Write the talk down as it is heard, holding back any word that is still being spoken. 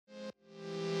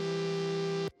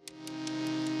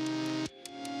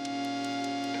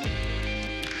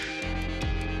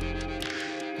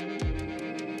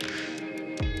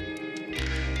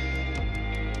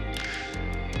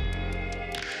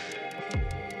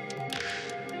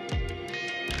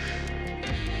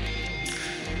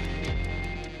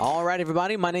All right,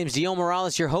 everybody. My name is Dion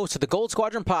Morales, your host of the Gold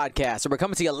Squadron podcast, and we're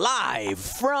coming to you live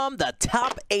from the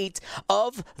top 8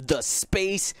 of the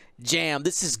Space Jam.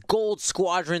 This is Gold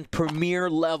Squadron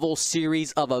premier level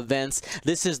series of events.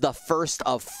 This is the first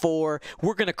of 4.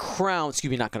 We're going to crown, excuse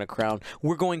me, not going to crown.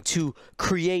 We're going to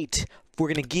create, we're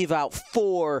going to give out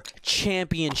 4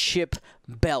 championship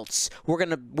belts.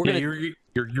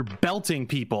 You're belting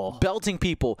people. Belting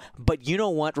people. But you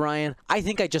know what, Ryan? I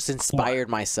think I just inspired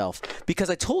myself because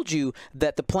I told you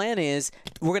that the plan is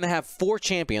we're going to have 4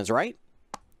 champions, right?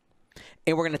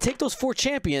 And we're going to take those 4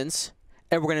 champions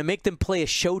and we're going to make them play a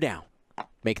showdown.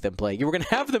 Make them play. We're going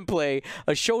to have them play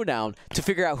a showdown to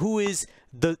figure out who is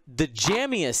the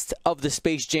jammiest of the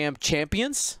Space Jam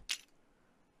champions.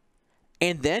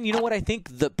 And then, you know what I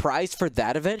think the prize for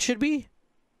that event should be?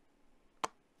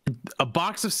 A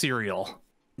box of cereal.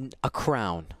 A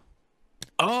crown.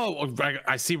 Oh,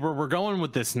 I see where we're going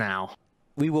with this now.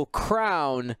 We will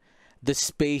crown the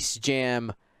Space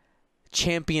Jam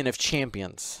champion of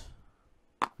champions.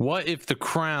 What if the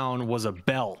crown was a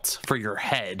belt for your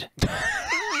head?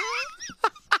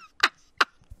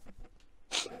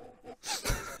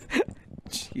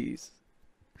 Jeez.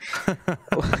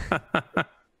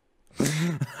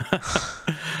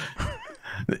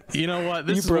 You know what?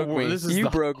 This broke is me. This is You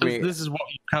broke me. This is what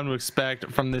you come to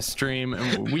expect from this stream,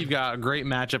 and we've got a great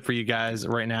matchup for you guys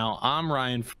right now. I'm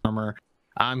Ryan Farmer.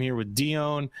 I'm here with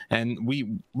Dion, and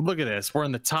we look at this. We're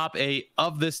in the top 8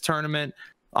 of this tournament.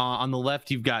 On the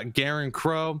left, you've got Garen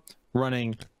Crow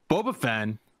running Boba Fett.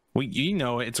 You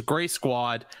know it. It's a great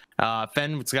squad.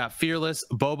 Fenn's got Fearless,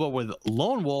 Boba with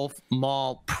Lone Wolf,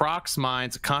 Maul, Prox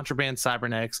Mines, Contraband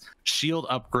Cybernetics, Shield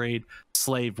Upgrade,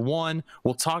 Slave 1.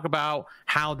 We'll talk about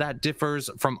how that differs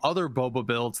from other Boba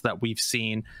builds that we've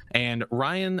seen. And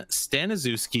Ryan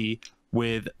Staniszewski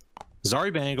with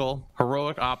Zari Bangle,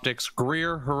 Heroic Optics,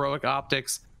 Greer, Heroic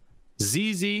Optics,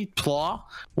 ZZ Plaw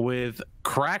with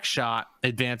Crackshot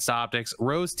Advanced Optics,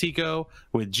 Rose Tico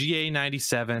with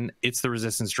GA97, It's the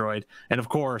Resistance Droid, and of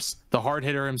course, the hard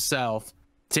hitter himself,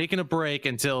 taking a break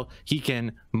until he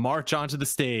can march onto the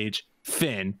stage,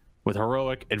 Finn with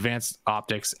Heroic Advanced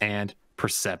Optics and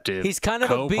Perceptive. He's kind of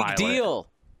Co-pilot. a big deal.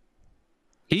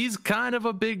 He's kind of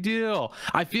a big deal.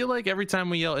 I feel like every time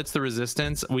we yell It's the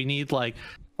Resistance, we need like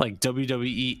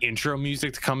WWE intro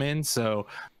music to come in so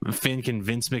Finn can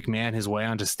Vince McMahon his way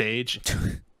onto stage.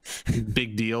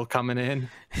 Big deal coming in.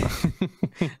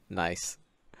 Nice.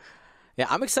 Yeah,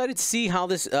 I'm excited to see how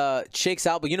this shakes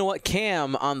out. But you know what?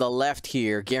 Cam on the left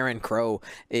here, Garen Crow,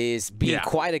 is being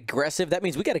quite aggressive. That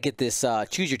means we got to get this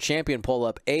Choose Your Champion pull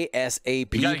up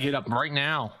ASAP. You got to get up right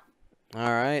now.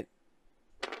 All right.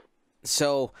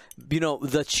 So, you know,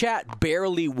 the chat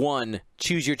barely won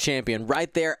Choose Your Champion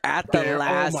right there at the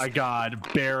last. Oh, my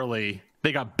God. Barely.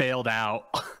 They got bailed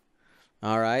out.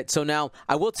 All right. So now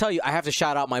I will tell you, I have to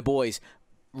shout out my boys.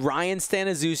 Ryan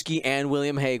Staniszewski and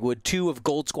William Hagwood, 2 of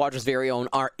Gold Squadron's very own,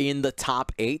 are in the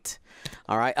top 8.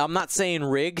 All right. I'm not saying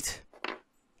rigged.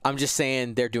 I'm just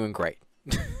saying they're doing great.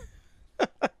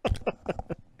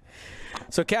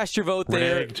 So cast your vote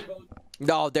there. Rigged.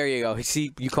 Oh, there you go.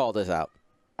 See, you called us out.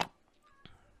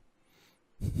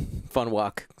 Fun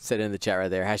walk. Said in the chat right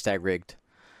there. Hashtag rigged.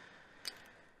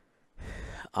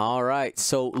 All right.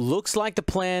 So looks like the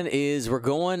plan is we're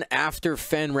going after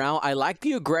Fenn Rao. I like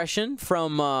the aggression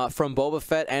from Boba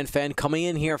Fett and Fenn coming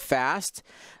in here fast.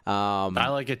 I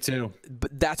like it too.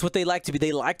 But that's what they like to be.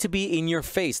 They like to be in your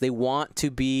face. They want to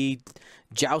be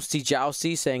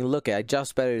jousty, saying, "Look, I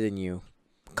joust better than you.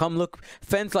 Come look."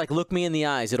 Fenn's like, "Look me in the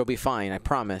eyes. It'll be fine. I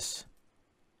promise."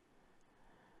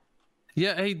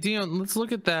 Yeah, hey Dion, let's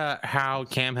look at that. How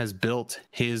Cam has built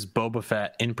his Boba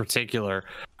Fett in particular.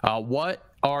 What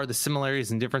are the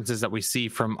similarities and differences that we see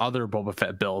from other Boba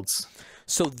Fett builds?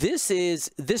 So this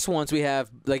one's we have,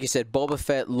 like you said, Boba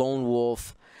Fett, Lone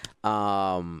Wolf,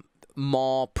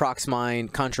 Maul, Prox Mine,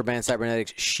 Contraband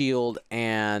Cybernetics, Shield,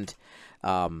 and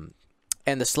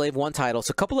the Slave 1 title.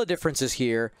 So a couple of differences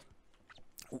here.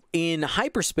 In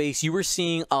hyperspace, you were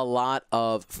seeing a lot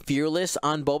of Fearless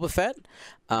on Boba Fett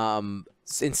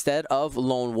instead of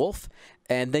Lone Wolf.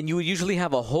 And then you would usually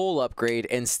have a hull upgrade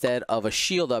instead of a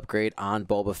shield upgrade on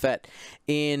Boba Fett.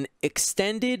 In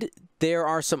Extended, there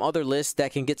are some other lists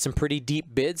that can get some pretty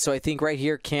deep bids. So I think right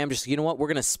here, Cam, just, you know what, we're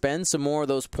going to spend some more of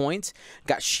those points.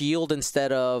 Got shield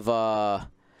instead of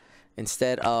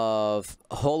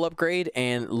hull upgrade,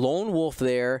 and Lone Wolf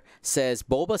there says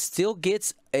Boba still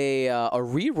gets a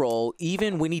reroll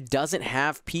even when he doesn't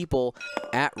have people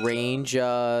at range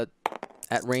 1.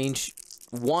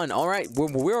 All right,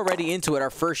 we're already into it. Our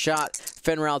first shot,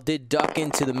 Fenn Rao did duck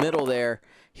into the middle there.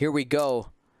 Here we go.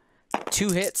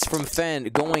 2 hits from Fen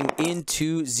going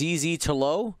into ZZ to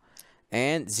low.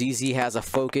 And ZZ has a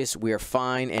focus. We are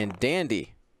fine and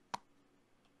dandy.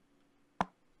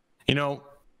 You know,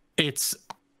 this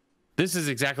is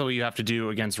exactly what you have to do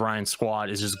against Ryan's squad,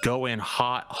 is just go in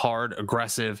hot, hard,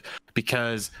 aggressive,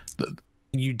 because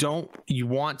you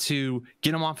want to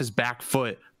get him off his back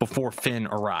foot before Finn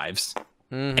arrives.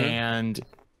 And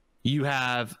you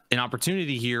have an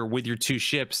opportunity here with your 2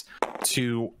 ships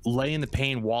to lay in the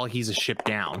pain while he's a ship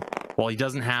down, while he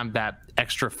doesn't have that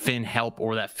extra Finn help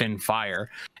or that Finn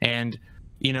fire. And,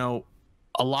 you know,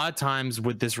 a lot of times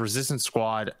with this resistance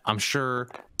squad, I'm sure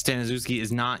Staniszewski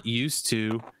is not used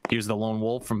to. Here's the lone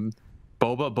wolf from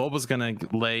Boba. Boba's going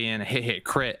to lay in a hit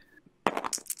crit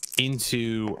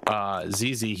into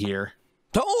ZZ here.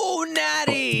 Oh,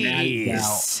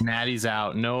 Natties! Natty's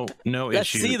out. No Let's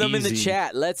issue. see them Easy. in the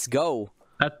chat. Let's go.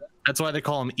 That's why they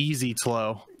call him Easy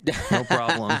Tlo. No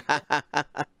problem.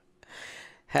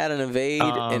 Had an evade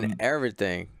and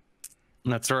everything.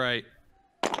 That's right.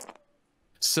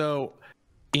 So,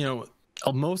 you know,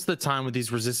 most of the time with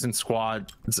these resistance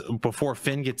squads, before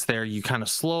Finn gets there, you kind of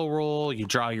slow roll, you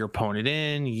draw your opponent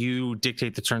in, you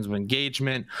dictate the terms of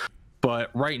engagement. But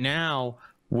right now,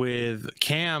 with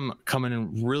Cam coming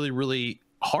in really, really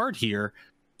hard here,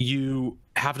 you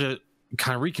have to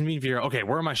kind of reconvene, figure out, okay,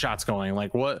 where are my shots going?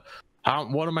 Like, what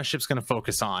are my ships going to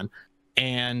focus on?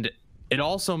 And it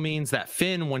also means that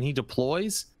Finn, when he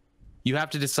deploys, you have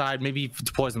to decide, maybe he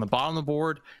deploys on the bottom of the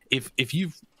board. If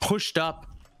you've pushed up,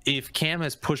 if Cam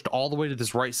has pushed all the way to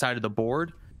this right side of the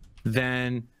board,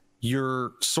 then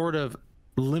you're sort of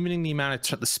limiting the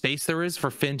amount of the space there is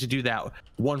for Finn to do that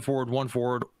one forward, one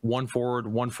forward, one forward,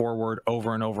 one forward,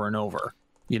 over and over and over,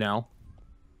 you know?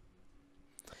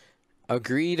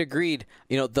 Agreed.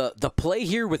 You know, the play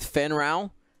here with Fen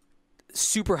Rao,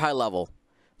 super high level,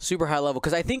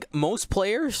 because I think most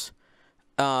players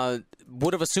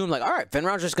would have assumed, like, all right, Fen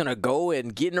Rao's just gonna go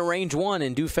and get into range 1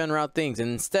 and do Fen Rao things, and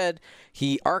instead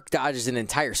he arc dodges an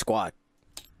entire squad.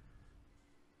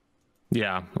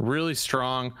 Yeah, really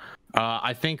strong.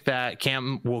 I think that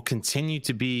Cam will continue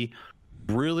to be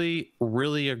really,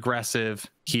 really aggressive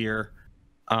here,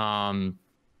 and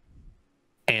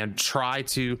try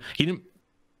to. He didn't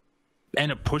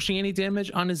end up pushing any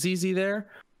damage on his ZZ there,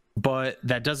 but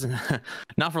that doesn't,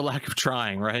 not for lack of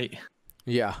trying, right?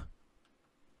 Yeah.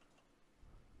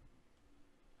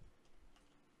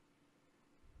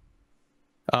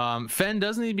 Fen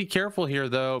does need to be careful here,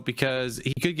 though, because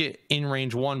he could get in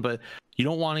range 1, but you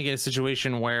don't want to get a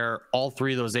situation where all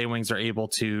 3 of those A-Wings are able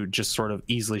to just sort of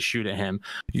easily shoot at him.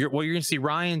 What you're going to see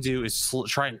Ryan do is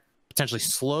try and potentially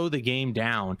slow the game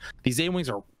down. These A-Wings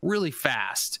are really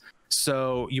fast,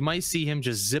 so you might see him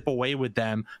just zip away with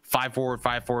them, 5 forward,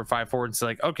 5 forward, 5 forward. It's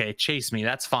like, okay, chase me,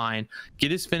 that's fine.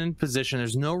 Get his Finn in position.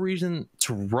 There's no reason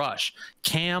to rush.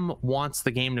 Cam wants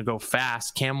the game to go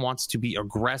fast. Cam wants to be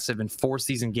aggressive and force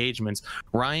these engagements.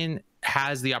 Ryan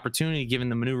has the opportunity, given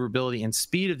the maneuverability and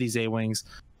speed of these A-Wings,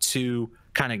 to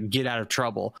kind of get out of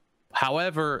trouble.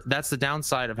 However, that's the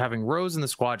downside of having Rose in the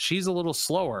squad. She's a little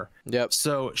slower. Yep.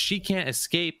 So she can't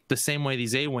escape the same way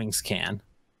these A-Wings can.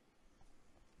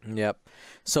 Yep.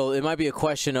 So it might be a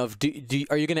question of,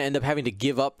 are you going to end up having to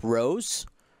give up Rose?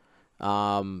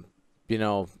 You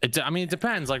know, I mean, it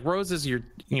depends. Like, Rose is your,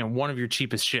 one of your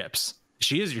cheapest ships.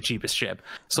 She is your cheapest ship.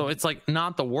 So it's like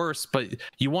not the worst, but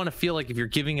you want to feel like if you're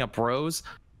giving up Rose,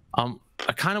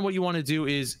 kind of what you want to do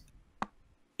is,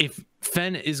 if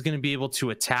Fen is going to be able to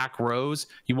attack Rose,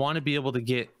 you want to be able to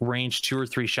get range 2 or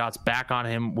 3 shots back on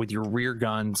him with your rear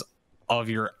guns of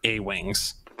your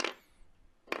A-Wings.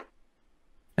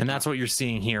 And that's what you're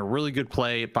seeing here. Really good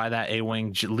play by that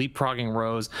A-Wing, leapfrogging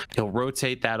Rose. He'll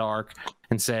rotate that arc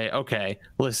and say, okay,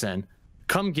 listen,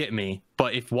 come get me.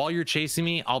 But if while you're chasing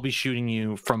me, I'll be shooting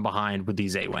you from behind with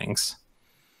these A-Wings.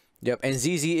 Yep, and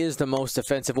ZZ is the most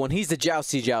offensive one. He's the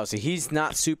jousty. He's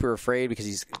not super afraid because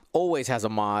he's always has a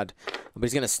mod. But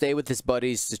he's going to stay with his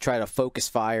buddies to try to focus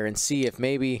fire and see if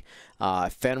maybe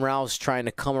Fen Rao's trying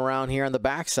to come around here on the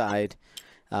backside.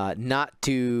 Not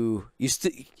to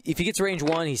if he gets range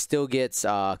 1, he still gets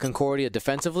Concordia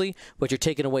defensively, but you're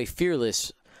taking away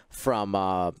Fearless from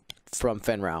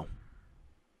Fen Rao.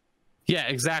 Yeah,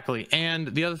 exactly. And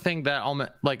the other thing that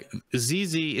like,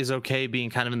 ZZ is okay being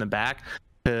kind of in the back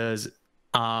because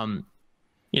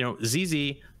ZZ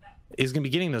is going to be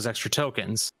getting those extra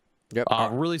tokens. Yep.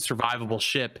 Really survivable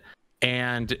ship.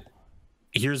 And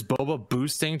here's Boba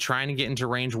boosting, trying to get into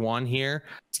range 1 here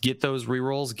to get those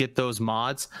rerolls, get those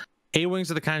mods. A-Wings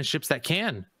are the kind of ships that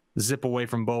can zip away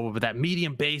from Boba, but that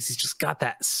medium base, he's just got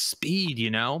that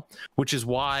speed, which is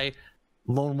why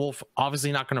Lone Wolf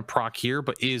obviously not going to proc here,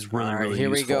 but is really, All right, really here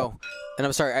useful. we go. And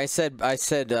I'm sorry, I said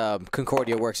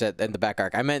Concordia works in the back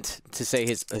arc. I meant to say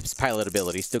his pilot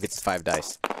ability. Still gets 5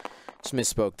 dice. Just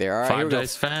misspoke there. All right, 5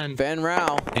 dice Fen. Fen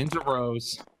Rao. Into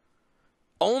Rose.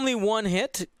 Only 1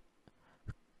 hit.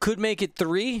 Could make it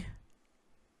 3.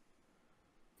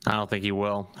 I don't think he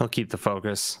will. He'll keep the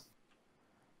focus.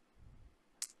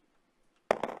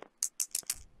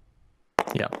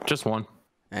 Yep, just 1.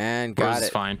 And got Rose it. is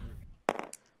fine.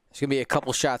 There's going to be a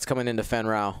couple shots coming into Fen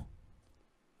Rao.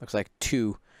 Looks like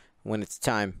 2 when it's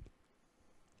time.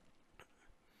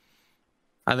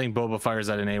 I think Boba fires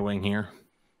at an A-wing here.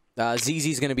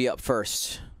 ZZ's going to be up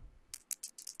first.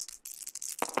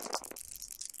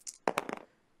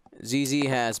 ZZ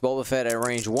has Boba Fett at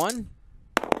range 1.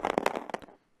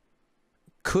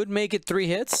 Could make it 3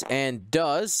 hits, and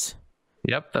does.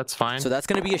 Yep, that's fine. So that's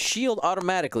going to be a shield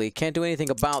automatically. Can't do anything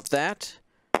about that.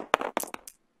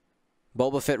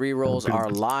 Boba Fett rerolls are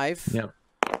live. Yep.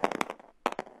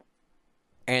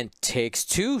 And takes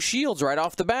 2 shields right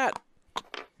off the bat.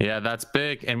 Yeah, that's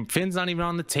big. And Finn's not even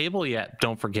on the table yet,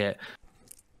 don't forget.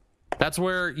 That's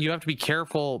where you have to be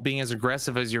careful being as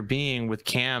aggressive as you're being with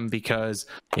Cam, because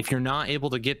if you're not able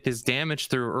to get this damage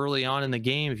through early on in the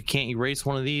game, if you can't erase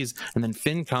one of these, and then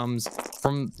Finn comes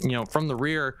from the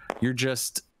rear, you're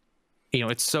just,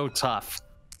 it's so tough.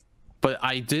 But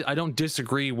I don't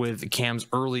disagree with Cam's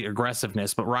early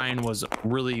aggressiveness, but Ryan was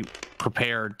really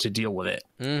prepared to deal with it.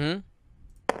 Mm-hmm.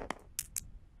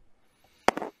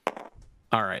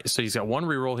 All right, so he's got 1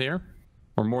 reroll here,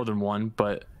 or more than 1,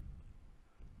 but...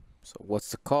 So what's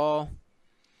the call?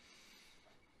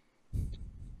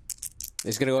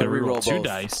 He's going to go and reroll both. 2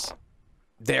 dice.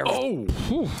 There. Oh!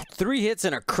 3 hits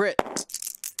and a crit.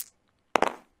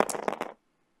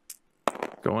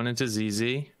 Going into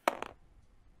ZZ.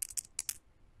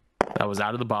 That was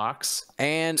out of the box.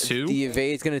 And 2. the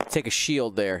evade's going to take a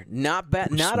shield there. Not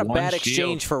bad. Not a bad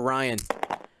exchange for Ryan.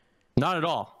 Not at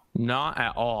all. Not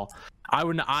at all.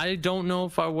 I don't know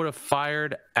if I would have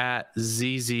fired at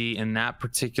ZZ in that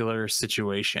particular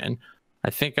situation. I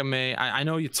think I may. I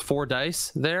know it's 4 dice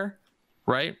there,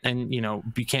 right? And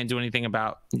you can't do anything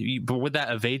about. But with that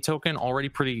evade token already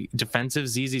pretty defensive,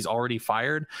 ZZ's already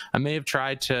fired. I may have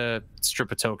tried to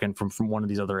strip a token from one of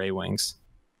these other A-wings.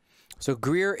 So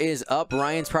Greer is up.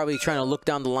 Ryan's probably trying to look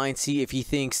down the line, see if he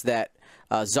thinks that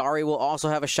Zari will also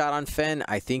have a shot on Fen.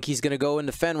 I think he's going to go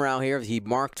into Fen Rao here. He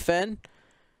marked Fen.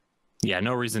 Yeah,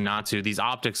 no reason not to. These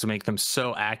optics make them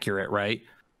so accurate, right?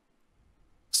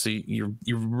 So you're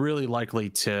really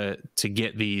likely to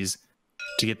get these,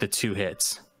 to get the 2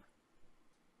 hits.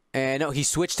 And no, he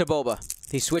switched to Boba.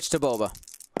 He switched to Boba.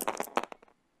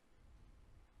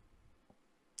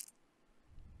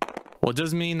 Well, it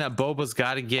does mean that Boba's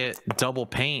got to get double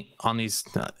paint on these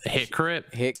hit crit.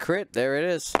 Hit crit. There it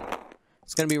is.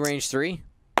 It's going to be range 3.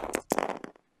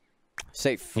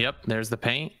 Safe. Yep, there's the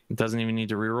paint. It doesn't even need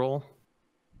to reroll.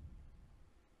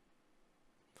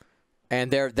 And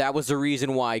that was the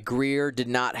reason why Greer did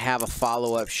not have a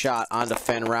follow-up shot onto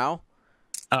Fen Rao.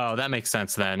 Oh, that makes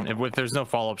sense then. If there's no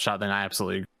follow-up shot, then I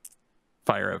absolutely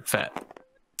fire at Fett.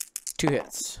 2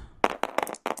 hits.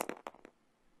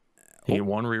 You get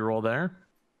 1 reroll there.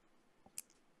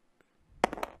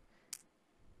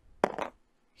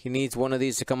 He needs one of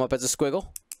these to come up as a squiggle.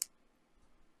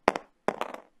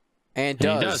 And He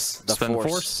does. does. The Spend force. the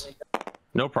force.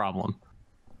 No problem.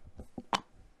 You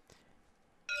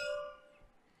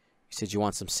said you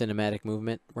want some cinematic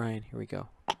movement, Ryan? Here we go.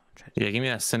 Yeah, give me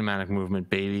that cinematic movement,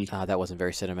 baby. That wasn't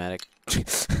very cinematic.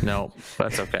 No,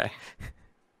 that's okay.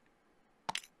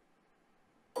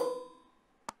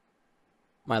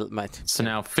 So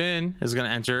now Finn is going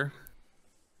to enter.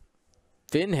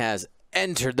 Finn has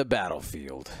entered the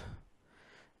battlefield.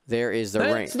 There is the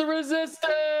range. It's the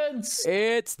resistance!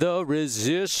 It's the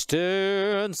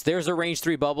resistance. There's a range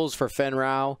 3 bubbles for Fen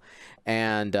Rao.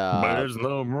 And there's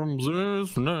no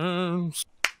resistance.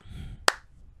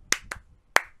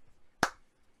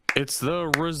 It's the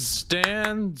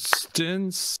resistance.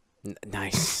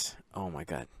 Nice. Oh my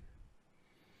god.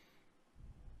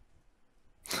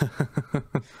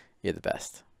 You're the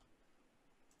best.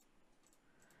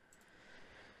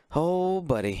 Oh,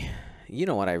 buddy. You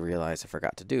know what I realized I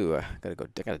forgot to do? I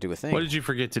gotta do a thing. What did you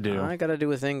forget to do? I gotta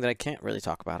do a thing that I can't really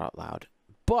talk about out loud.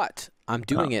 But I'm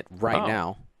doing it right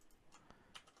now.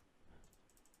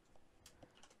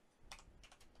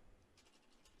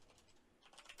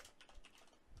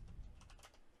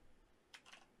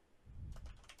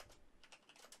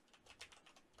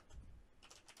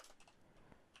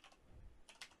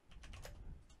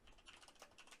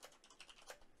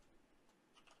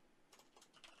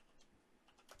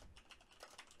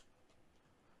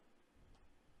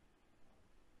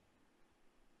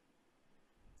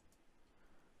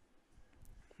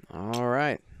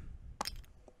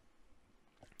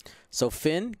 So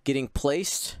Finn getting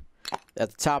placed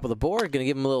at the top of the board. Going to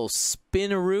give him a little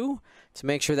spinaroo to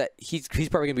make sure that he's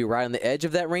probably going to be right on the edge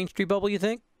of that range 3 bubble, you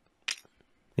think?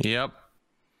 Yep.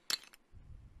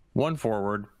 One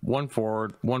forward, one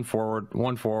forward, one forward,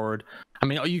 one forward. I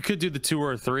mean, you could do the 2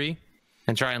 or 3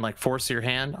 and try and like force your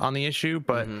hand on the issue,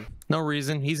 but no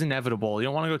reason. He's inevitable. You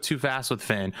don't want to go too fast with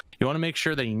Finn. You want to make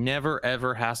sure that he never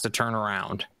ever has to turn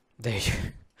around.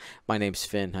 My name's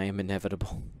Finn. I am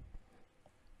inevitable.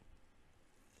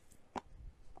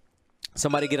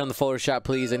 Somebody get on the Photoshop,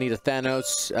 please. I need a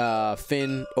Thanos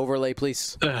Finn overlay,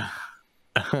 please.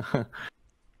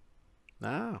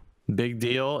 Ah. Big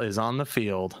deal is on the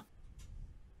field.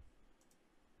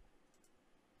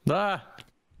 Ah.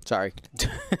 Sorry.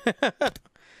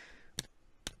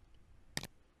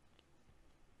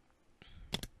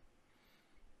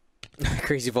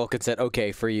 Crazy Vulcan said,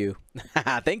 okay, for you.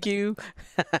 Thank you.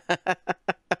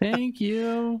 Thank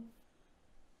you.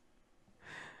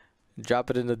 Drop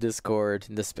it in the Discord,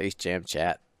 in the Space Jam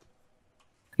chat.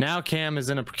 Now Cam is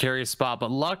in a precarious spot, but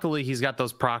luckily he's got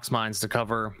those prox mines to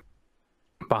cover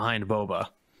behind Boba.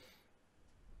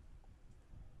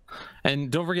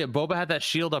 And don't forget, Boba had that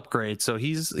shield upgrade, so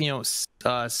he's,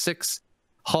 6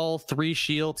 hull, 3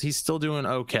 shields. He's still doing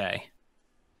okay.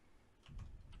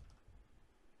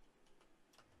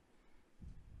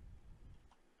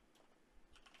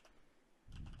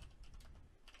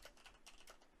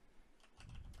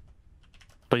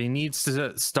 But he needs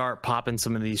to start popping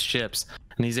some of these ships.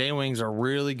 And these A-Wings are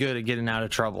really good at getting out of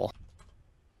trouble.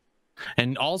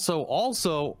 And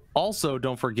also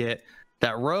don't forget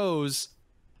that Rose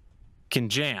can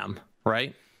jam,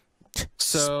 right?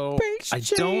 So I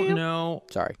don't know.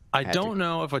 Sorry. I don't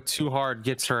know if a 2 hard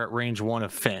gets her at range 1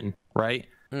 of Finn, right?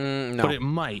 No. But it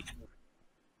might.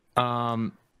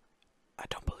 I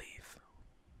don't believe.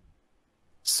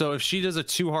 So if she does a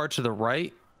 2 hard to the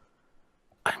right,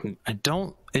 I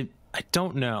don't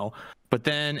know. But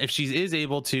then if she is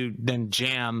able to then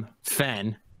jam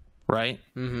Fenn, right?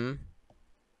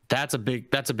 That's a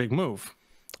big move.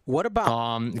 What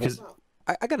about because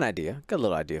I got an idea. Got a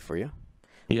little idea for you.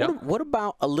 Yeah. What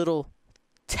about a little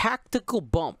tactical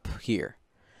bump here?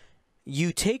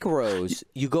 You take Rose,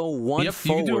 you go one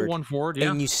forward, you can do one forward,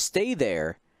 yeah. And you stay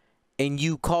there, and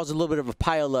you cause a little bit of a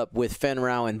pile up with Fenn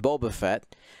Rau and Boba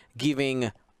Fett,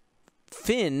 giving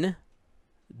Finn,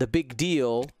 the big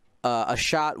deal, a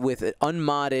shot with it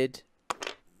unmodded,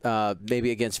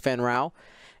 maybe against Fenn Rau,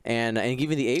 and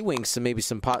giving the A-Wings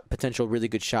some potential really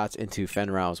good shots into Fenn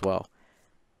Rau as well.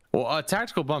 Well,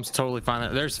 tactical bump's totally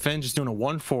fine. There's Finn just doing a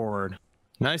 1 forward,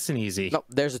 nice and easy. Nope,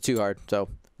 there's a 2 hard, so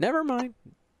never mind.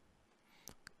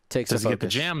 Takes Doesn't get the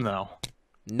jam though.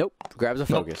 Nope, grabs a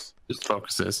focus. Nope, just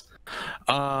focuses.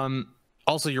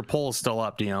 Also, your poll is still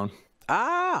up, Dion.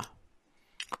 Ah.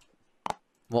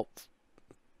 Well.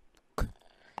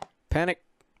 Panic.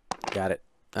 Got it.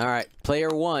 All right.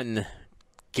 Player 1,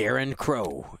 Garen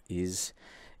Crow, is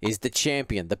the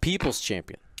champion, the people's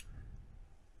champion.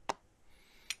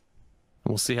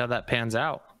 We'll see how that pans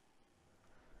out.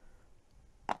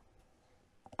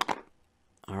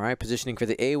 All right. Positioning for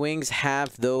the A-Wings.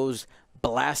 Have those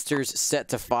blasters set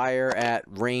to fire at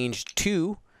range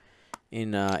 2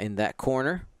 in that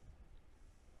corner.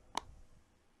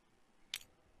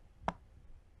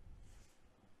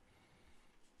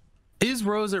 Is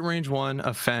Rose at range 1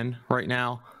 of Fenn right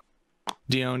now?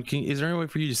 Dion, is there any way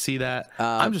for you to see that?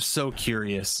 I'm just so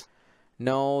curious.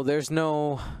 No, there's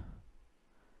no.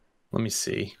 Let me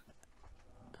see.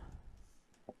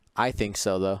 I think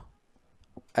so, though.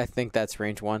 I think that's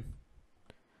range 1.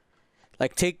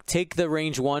 Like, take the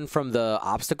range 1 from the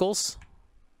obstacles,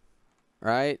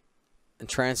 right? And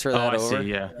transfer that over. I see,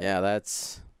 yeah. Yeah,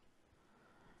 that's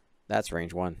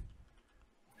range 1.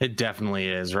 It definitely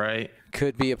is, right?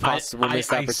 Could be a possible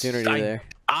missed opportunity there.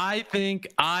 I think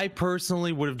I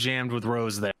personally would have jammed with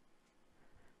Rose there.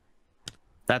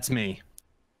 That's me.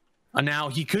 Now,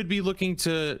 he could be looking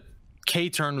to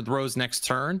K-turn with Rose next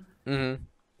turn. Mm-hmm.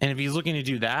 And if he's looking to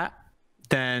do that,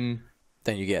 then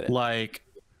you get it.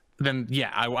 Then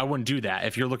yeah, I wouldn't do that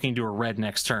if you're looking to do a red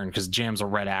next turn, because jam's a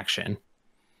red action.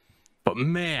 But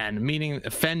man, meaning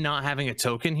Fenn not having a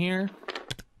token here.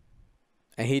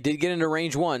 And he did get into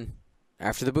range 1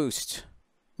 after the boost.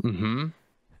 Mm-hmm.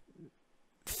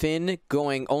 Finn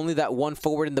going only that 1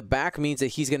 forward in the back means that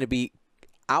he's going to be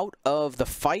out of the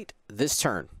fight this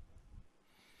turn.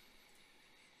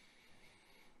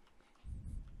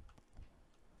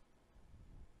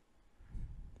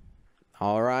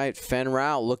 All right, Fenn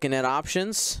Rau looking at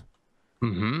options.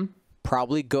 Mm-hmm.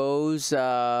 Probably goes,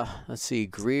 let's see,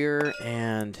 Greer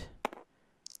and...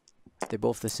 They're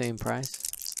both the same price.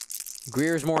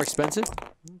 Greer's more expensive.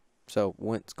 So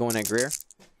it's going at Greer.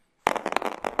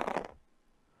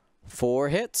 4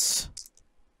 hits.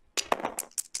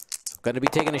 Going to be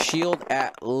taking a shield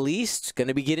at least. Going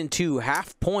to be getting 2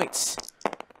 half points.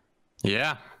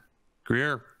 Yeah.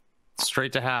 Greer,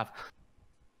 straight to half.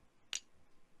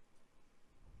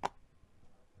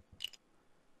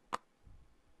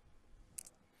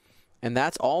 And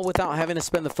that's all without having to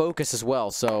spend the focus as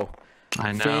well. So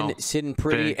I know. Finn sitting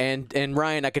pretty, and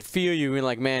Ryan, I could feel you being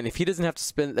like, man, if he doesn't have to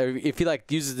spend, or if he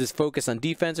like uses this focus on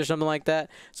defense or something like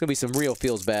that, it's gonna be some real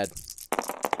feels bad.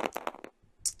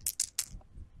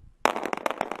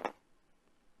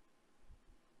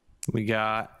 We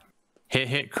got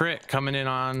hit crit coming in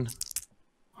on,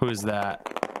 who is that?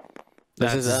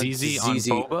 That's ZZ on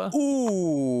Boba.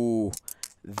 Ooh,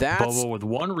 that's Boba with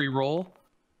 1 reroll.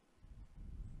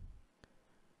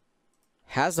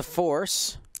 Has the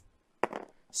force,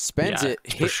 spends it,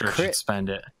 for hit sure crit, should spend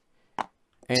it.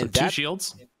 and So 2 that,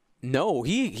 shields. No,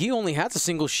 he only has a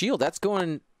single shield. That's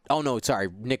going. Oh no, sorry,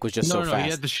 Nick was just so fast. No, he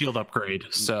had the shield upgrade,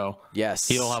 so yes,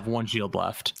 he'll have 1 shield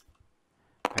left.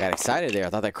 I got excited there. I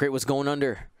thought that crit was going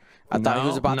under. I thought he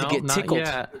was about to get tickled.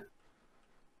 Yet.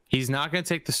 He's not going to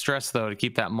take the stress though to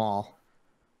keep that maul.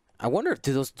 I wonder,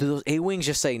 do those A-wings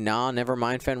just say, nah, never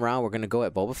mind, Fen Rao, we're gonna go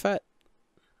at Boba Fett?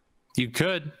 You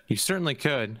could. You certainly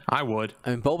could. I would. I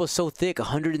mean, Boba's so thick,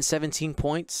 117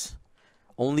 points,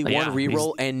 only 1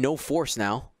 reroll, and no force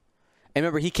now. And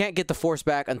remember, he can't get the force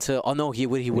back until. Oh no, he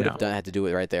would have had to do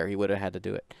it right there. He would have had to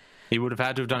do it. He would have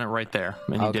had to have done it right there,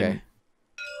 and he didn't.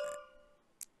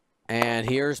 And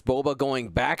here's Boba going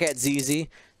back at ZZ.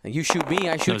 You shoot me,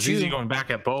 I shoot you. ZZ going back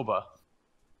at Boba.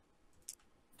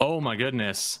 Oh my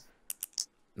goodness.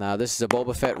 Now this is a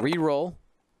Boba Fett reroll,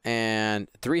 and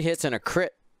 3 hits and a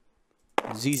crit.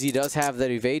 ZZ does have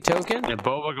that evade token. Yeah,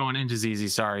 Boba going into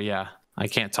ZZ. Sorry, yeah. I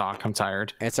can't talk. I'm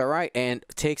tired. It's all right, and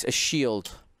takes a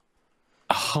shield.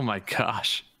 Oh my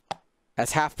gosh.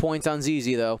 That's half points on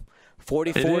ZZ though.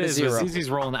 44 it to is, 0. ZZ's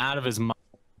rolling out of his mind.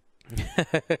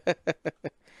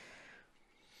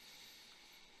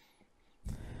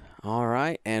 All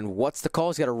right, and what's the call?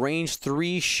 He's got a range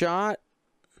 3 shot.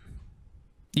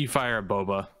 You fire at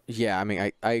Boba. Yeah, I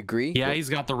mean, I agree. Yeah, he's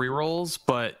got the rerolls,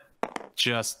 but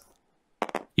just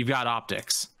you've got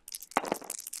optics.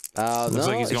 Looks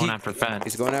like he's going after Fen.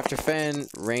 He's going after Fen,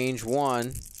 range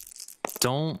 1.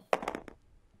 Don't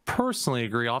personally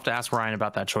agree. I'll have to ask Ryan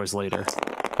about that choice later,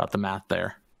 about the math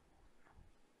there.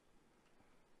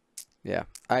 Yeah,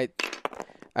 I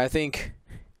think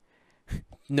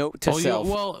note to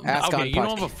self. Ask okay, on you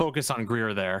don't have a focus on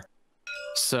Greer there.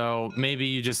 So maybe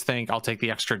you just think I'll take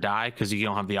the extra die because you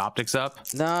don't have the optics up.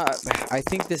 Nah, I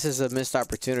think this is a missed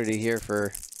opportunity here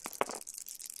for.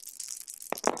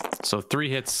 So 3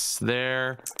 hits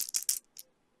there.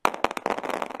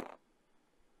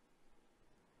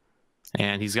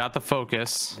 And he's got the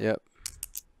focus. Yep.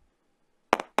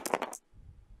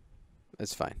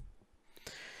 That's fine.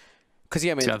 Because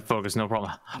yeah, I mean, he's got the focus, no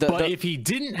problem. But if he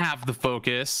didn't have the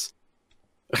focus,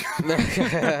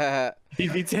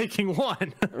 he'd be taking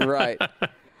 1. Right.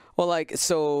 Well, like,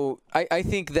 so I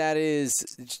think that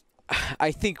is,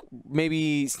 I think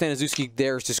maybe Staniszewski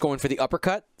there is just going for the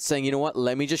uppercut, saying, you know what,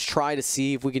 let me just try to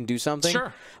see if we can do something.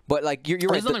 Sure. But like, you're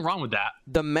right. There's nothing wrong with that.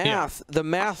 The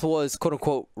math was quote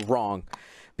unquote wrong,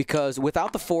 because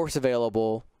without the force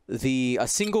available, a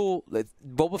single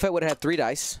Boba Fett would have had 3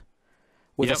 dice.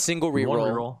 With a single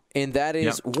reroll, and that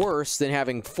is worse than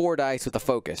having 4 dice with a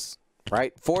focus,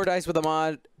 right? 4 dice with a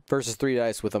mod versus 3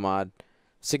 dice with a mod,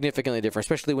 significantly different,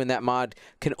 especially when that mod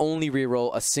can only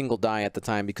reroll a single die at the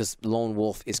time because Lone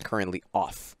Wolf is currently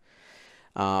off.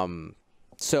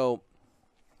 So,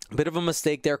 a bit of a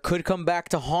mistake there. Could come back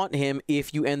to haunt him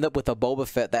if you end up with a Boba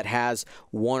Fett that has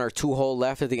 1 or 2 hull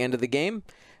left at the end of the game.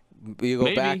 You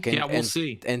go back and, we'll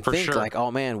see. And think like, oh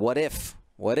man, what if?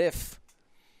 What if?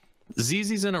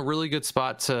 ZZ's in a really good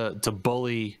spot to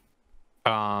bully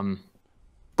Boba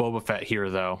Fett here,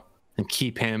 though, and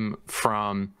keep him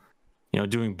from,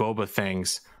 doing Boba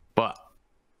things. But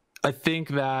I think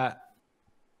that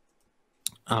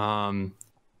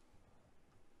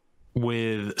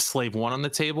with Slave 1 on the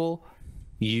table,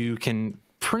 you can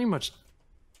pretty much...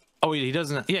 Oh, he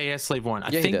doesn't... Yeah, he has Slave 1. I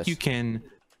think you can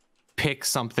pick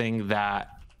something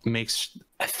that makes...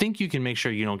 I think you can make sure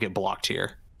you don't get blocked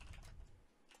here.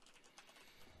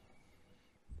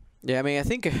 Yeah, I mean, I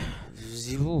think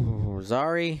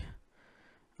Zari.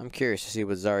 I'm curious to see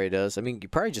what Zari does. I mean, you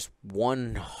probably just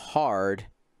 1 hard.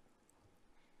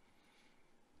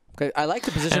 Okay, I like the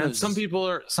position. And some people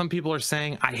are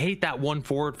saying, I hate that 1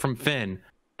 forward from Finn.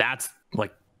 That's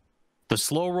like the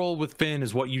slow roll with Finn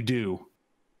is what you do.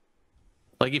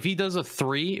 Like if he does a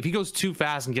 3, if he goes too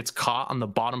fast and gets caught on the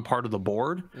bottom part of the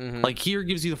board, like here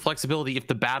gives you the flexibility if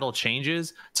the battle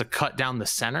changes to cut down the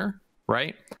center,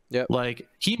 right? Yep. Like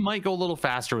he might go a little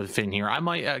faster with Finn here. I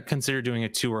might consider doing a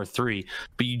 2 or 3,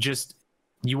 but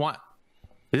you want,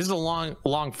 this is a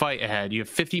long fight ahead. You have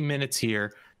 50 minutes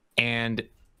here, and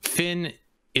Finn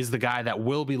is the guy that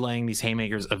will be laying these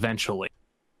haymakers eventually.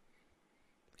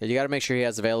 Yeah, you got to make sure he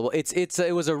has available.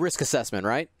 It was a risk assessment,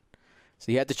 right?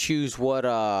 So you had to choose what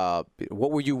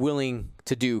were you willing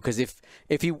to do? Because if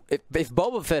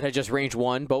Boba Fett had just range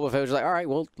 1, Boba Fett was like, all right,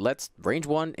 well, let's range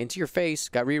 1 into your face,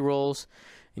 got rerolls,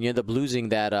 and you end up losing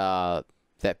that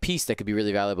piece that could be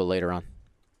really valuable later on.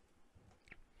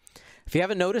 If you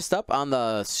haven't noticed, up on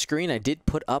the screen, I did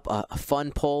put up a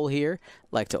fun poll here.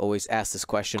 Like to always ask this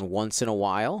question once in a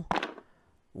while.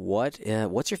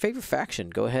 What's your favorite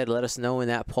faction? Go ahead, let us know in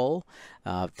that poll.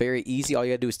 Very easy. All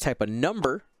you gotta do is type a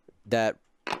number that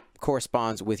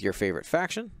corresponds with your favorite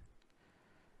faction.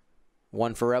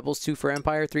 1 for Rebels, 2 for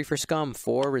Empire, 3 for Scum,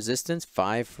 4 Resistance,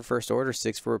 5 for First Order,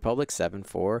 6 for Republic, 7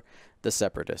 for the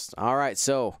Separatists. All right,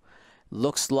 so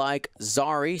looks like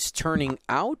Zari's turning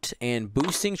out and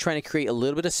boosting, trying to create a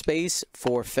little bit of space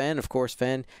for Fenn. Of course,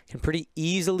 Fenn can pretty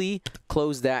easily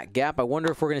close that gap. I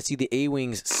wonder if we're going to see the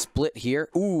A-Wings split here.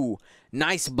 Ooh,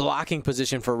 nice blocking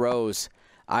position for Rose.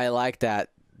 I like that.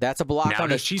 That's a block Now on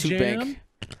a does she 2 jam? bank.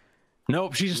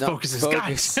 Nope, she just focuses.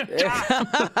 Focus. Guys.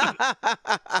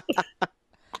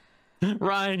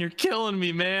 Ryan, you're killing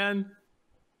me, man.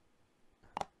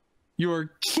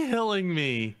 You're killing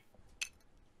me.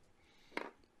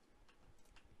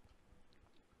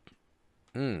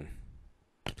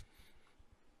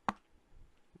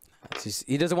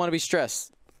 He doesn't want to be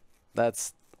stressed. I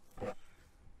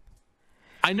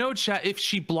know, chat, if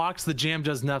she blocks, the jam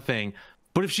does nothing.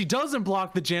 But if she doesn't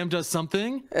block, the jam does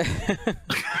something.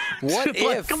 What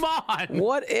if? Come on.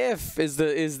 What if is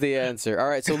the answer? All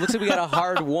right, so it looks like we got a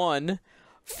hard 1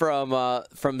 from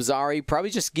Zari.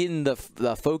 Probably just getting the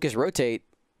focus rotate.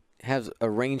 Has a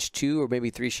range 2 or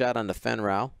maybe 3 shot on the Fenn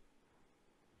Rao.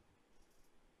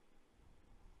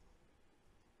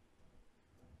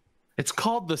 It's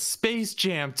called the Space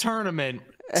Jam Tournament,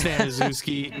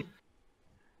 Staniszewski.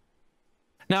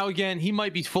 Now, again, he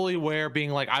might be fully aware, being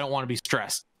like, I don't want to be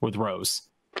stressed with Rose,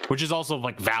 which is also,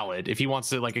 like, valid. If he wants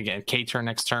to, like, again, K-turn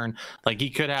next turn, like, he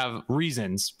could have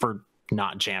reasons for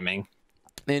not jamming.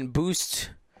 And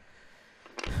boost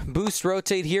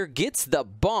rotate here gets the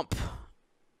bump.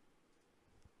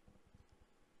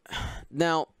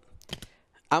 Now,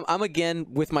 I'm again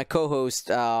with my co-host,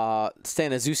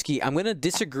 Staniszewski. I'm going to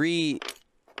disagree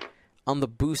on the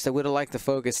boost. I would have liked the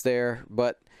focus there,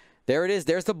 but there it is.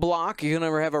 There's the block. You're going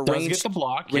to have a range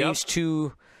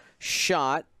 2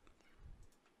 shot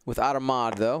without a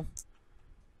mod, though.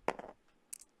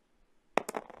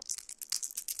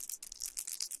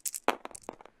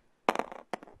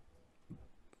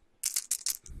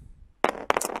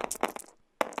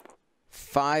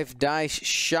 Five dice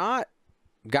shot.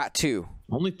 Got 2.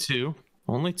 Only 2.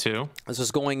 Only 2. This was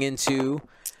going into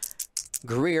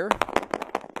Greer.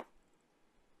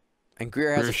 And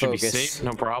Greer has a should focus. Be safe,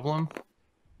 no problem.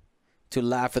 To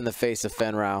laugh in the face of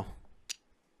Fenn Rao.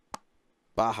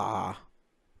 Baha.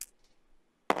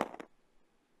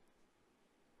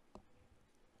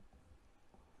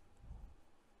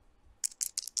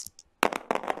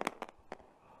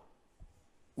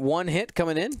 One hit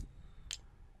coming in.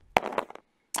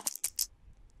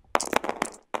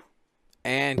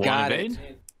 And One got evade.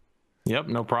 it. Yep,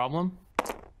 no problem.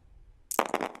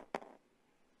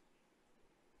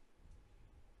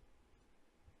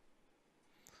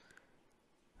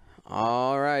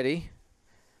 Alrighty.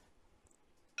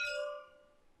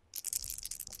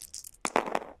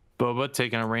 Boba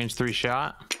taking a range 3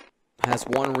 shot. Has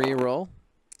 1 reroll.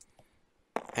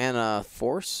 And a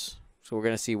force. So we're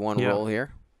going to see 1 roll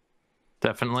here.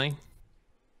 Definitely.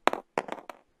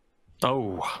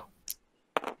 Oh.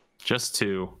 Just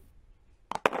 2.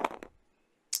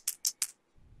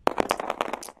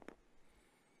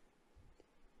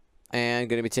 And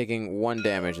going to be taking 1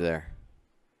 damage there.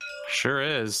 Sure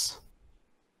is.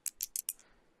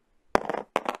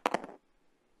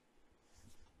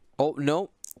 Oh, no.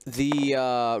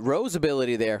 The Rose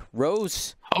ability there.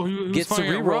 Rose gets to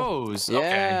reroll. Rose.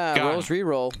 Yeah, okay, Rose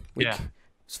reroll. Yeah.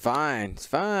 It's fine. It's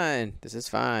fine. This is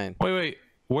fine. Wait.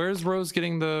 Where's Rose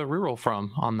getting the reroll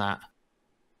from on that?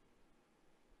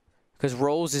 Because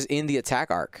Rose is in the attack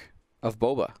arc of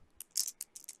Boba.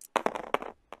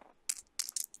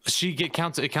 It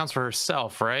counts for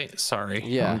herself, right? Sorry.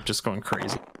 Yeah. I'm just going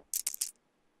crazy.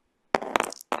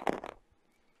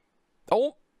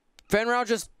 Oh, Fenn Rao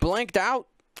just blanked out.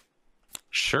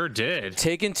 Sure did.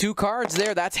 Taking 2 cards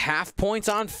there. That's half points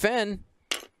on Finn.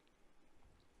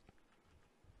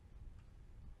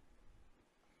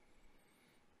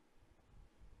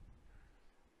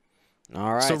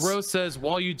 All right. So Rose says,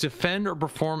 while you defend or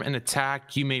perform an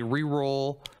attack, you may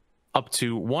re-roll up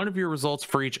to 1 of your results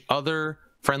for each other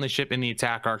friendly ship in the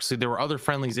attack arc. So there were other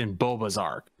friendlies in Boba's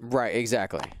arc. Right,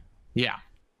 exactly. Yeah.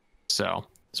 So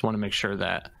just want to make sure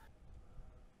that.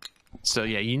 So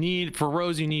yeah, for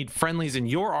Rose, you need friendlies in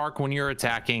your arc when you're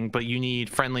attacking, but you need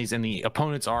friendlies in the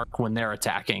opponent's arc when they're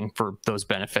attacking for those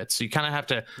benefits. So you kind of have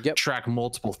to track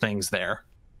multiple things there.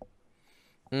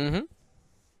 Mm-hmm.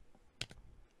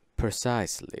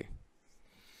 Precisely.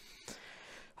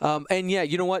 And yeah,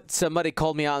 you know what? Somebody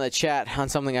called me out in the chat on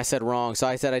something I said wrong. So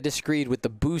I said I disagreed with the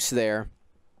boost there.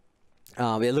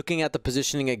 Looking at the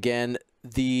positioning again,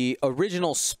 the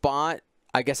original spot,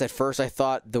 I guess at first I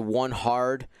thought the 1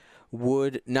 hard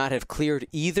would not have cleared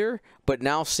either. But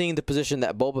now seeing the position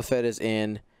that Boba Fett is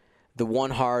in, the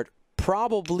 1 hard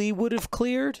probably would have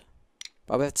cleared.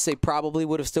 I would have to say probably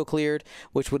would have still cleared,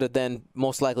 which would have then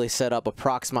most likely set up a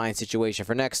Prox Mine situation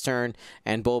for next turn,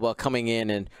 and Boba coming in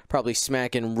and probably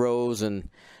smacking Rose and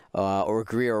or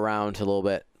Greer around a little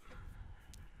bit.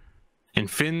 And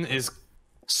Finn is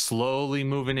slowly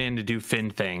moving in to do Finn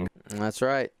thing. That's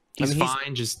right. He's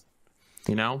fine, just,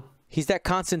 you know. He's that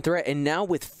constant threat, and now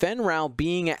with Fenn Rau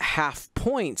being at half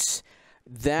points,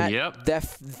 that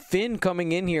Finn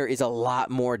coming in here is a lot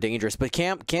more dangerous. But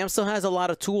Cam still has a lot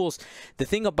of tools. The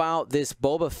thing about this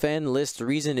Boba Fett list, the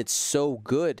reason it's so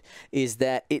good is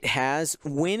that it has,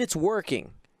 when it's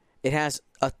working, it has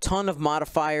a ton of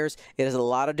modifiers. It has a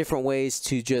lot of different ways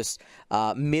to just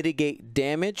mitigate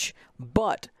damage.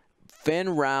 But Fenn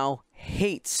Rau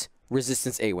hates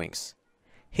resistance A-Wings.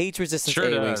 Hates resistance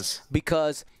A-Wings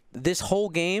because this whole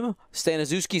game,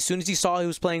 Staniszewski, as soon as he saw he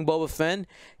was playing Boba Fett,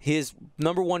 his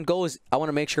 #1 goal is, I want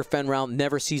to make sure Fenn Rau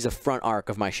never sees a front arc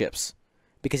of my ships,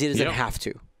 because he doesn't have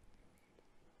to.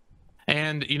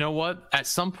 And you know what? At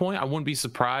some point, I wouldn't be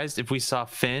surprised if we saw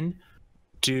Finn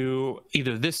do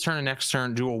either this turn or next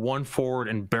turn, do a 1 forward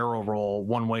and barrel roll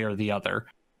one way or the other.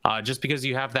 Just because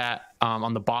you have that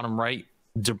on the bottom right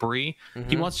debris,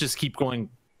 he wants to just keep going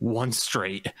 1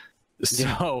 straight.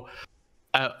 So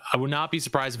I would not be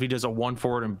surprised if he does a 1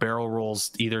 forward and barrel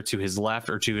rolls either to his left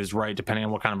or to his right, depending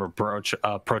on what kind of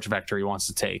approach vector he wants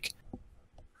to take.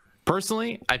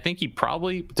 Personally, I think he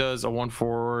probably does a 1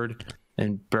 forward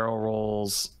and barrel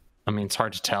rolls. I mean, it's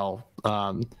hard to tell.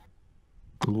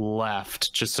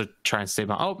 Left, just to try and stay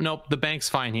behind. Oh, nope, the bank's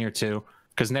fine here too,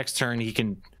 because next turn he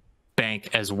can bank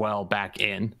as well back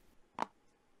in.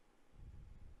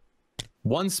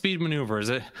 1 speed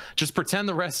maneuvers. Just pretend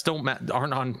the rest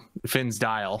aren't on Finn's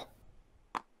dial.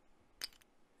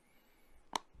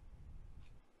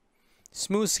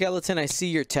 Smooth Skeleton, I see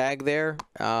your tag there.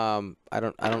 I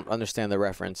don't understand the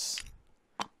reference.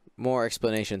 More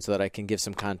explanation so that I can give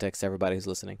some context to everybody who's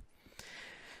listening.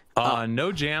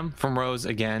 No jam from Rose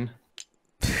again.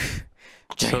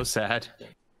 So sad.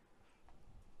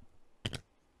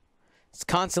 It's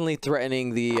constantly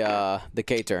threatening the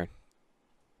K turn.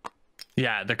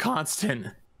 Yeah, the constant.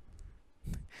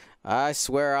 I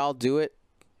swear I'll do it.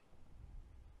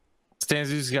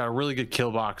 Staniszewski's got a really good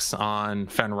kill box on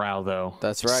Fenn Rau, though.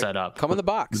 That's right. Set up. Come in the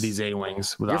box. With these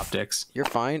A-Wings with optics. You're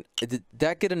fine. Did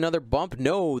that get another bump?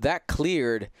 No, that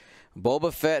cleared.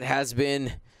 Boba Fett has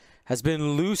been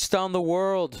loosed on the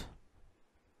world.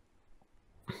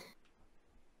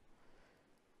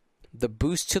 The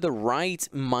boost to the right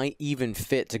might even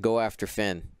fit to go after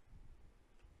Finn.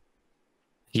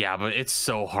 Yeah, but it's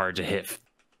so hard to hit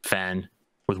Fenn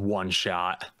with 1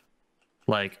 shot.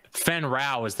 Like, Fenn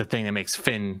Rau is the thing that makes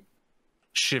Finn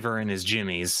shiver in his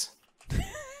jimmies.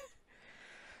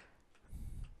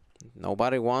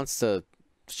 Nobody wants to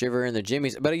shiver in the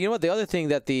jimmies. But you know what? The other thing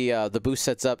that the boost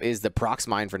sets up is the Prox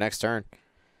Mine for next turn.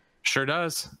 Sure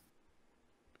does.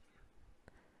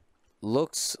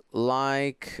 Looks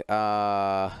like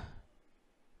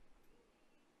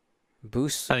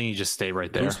boost. I think you just stay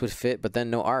right there. Boost would fit, but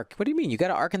then no arc. What do you mean? You got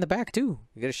an arc in the back too.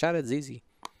 You get a shot at ZZ.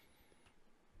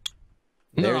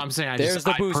 No, I'm saying there's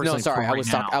the boost. No, sorry,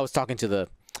 I was talking to the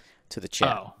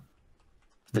chat. Oh,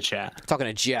 the chat. Talking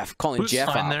to Jeff, calling Boost Jeff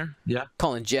fine out. There. Yeah,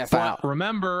 calling Jeff but out.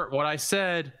 Remember what I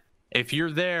said. If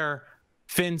you're there,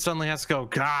 Finn suddenly has to go.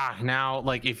 God, now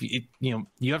like if you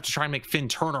have to try and make Finn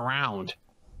turn around.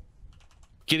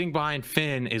 Getting behind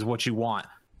Finn is what you want,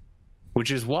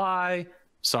 which is why.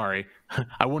 Sorry,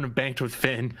 I wouldn't have banked with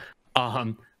Finn.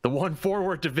 The 1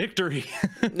 forward to victory.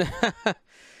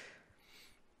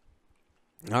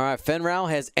 All right, Fenn Rau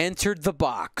has entered the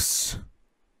box.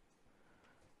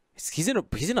 He's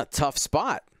in a tough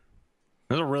spot.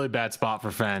 This is a really bad spot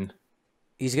for Fen.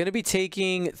 He's going to be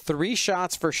taking 3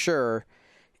 shots for sure.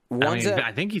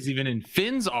 I think he's even in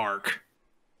Finn's arc.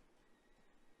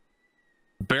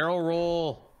 Barrel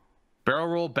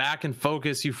roll back and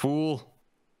focus, you fool.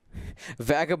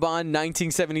 Vagabond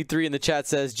 1973 in the chat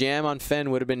says jam on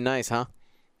Fen would have been nice, huh?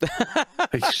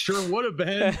 It sure would have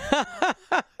been.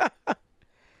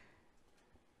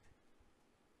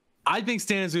 I think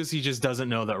Staniszewski just doesn't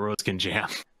know that Rose can jam.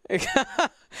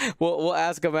 We'll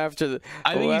ask him after the.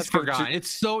 I think he's forgotten.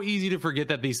 It's so easy to forget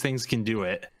that these things can do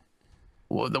it.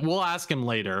 We'll ask him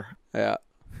later. Yeah.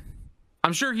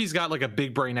 I'm sure he's got like a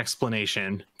big brain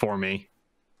explanation for me.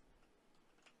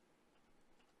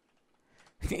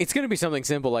 It's going to be something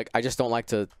simple like, I just don't like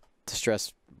to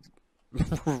stress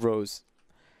Rose.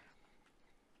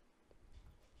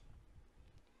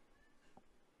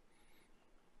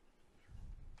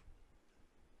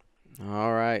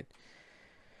 All right.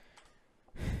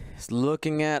 Just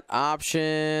looking at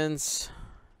options.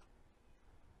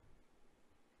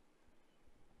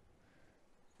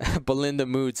 Belinda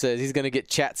Mood says he's going to get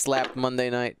chat slapped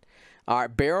Monday night. All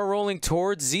right, barrel rolling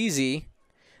towards ZZ.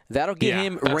 That'll get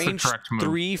him range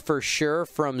 3 for sure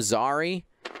from Zari.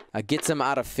 Gets him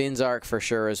out of Finn's arc for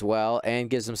sure as well, and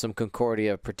gives him some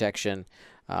Concordia protection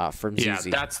from ZZ. Yeah,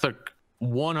 that's the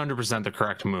 100% the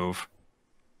correct move.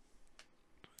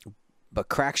 But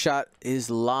Crackshot is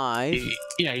live.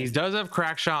 He does have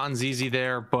Crackshot on ZZ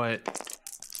there, but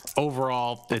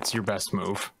overall, it's your best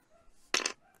move.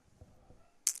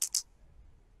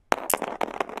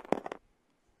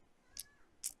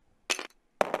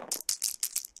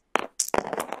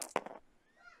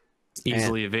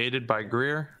 Easily evaded by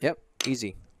Greer. Yep,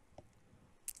 easy.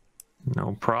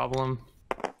 No problem.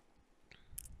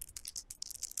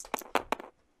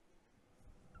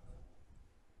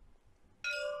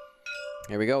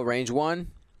 Here we go, range 1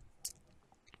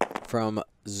 from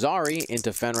Zari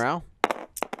into Fenrau.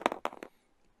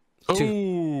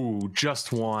 Ooh,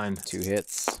 just 1. 2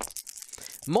 hits.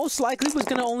 Most likely was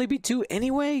going to only be 2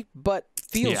 anyway, but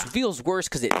feels worse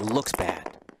because it looks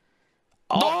bad.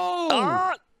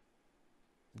 Oh!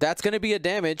 That's going to be a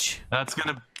damage.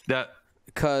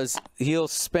 Because he'll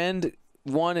spend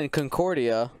 1 in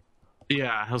Concordia.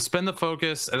 Yeah, he'll spend the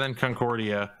focus and then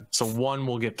Concordia, so 1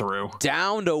 will get through.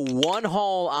 Down to 1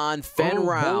 hull on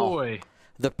Fenrau. Oh boy.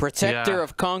 The protector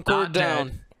of Concord down.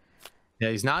 Dead. Yeah,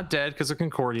 he's not dead because of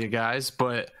Concordia, guys,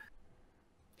 but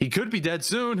he could be dead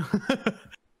soon.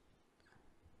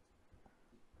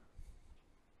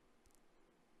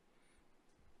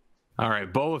 All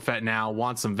right, Boba Fett now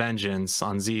wants some vengeance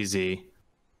on ZZ.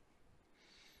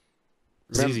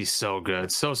 ZZ's so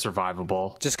good, so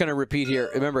survivable. Just going to repeat here.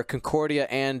 Remember, Concordia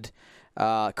and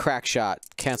Crackshot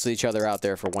cancel each other out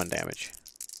there for 1 damage.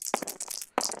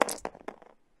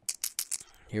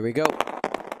 Here we go.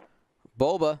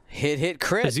 Boba, hit,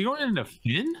 crit. Is he going into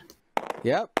Finn?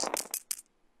 Yep.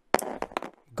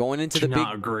 Going into the big.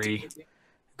 Agree.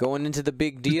 Going into the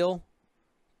big deal.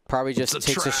 Probably just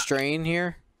takes a strain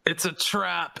here. It's a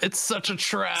trap. It's such a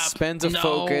trap. Spends a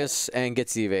focus and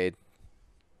gets evade.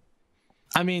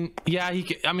 I mean, yeah, he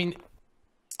can. I mean,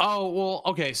 oh, well,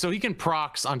 okay. So he can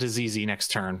procs onto ZZ next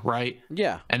turn, right?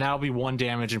 Yeah. And that'll be 1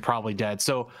 damage and probably dead.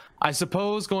 So I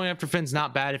suppose going after Finn's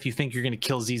not bad if you think you're going to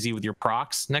kill ZZ with your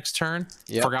procs next turn.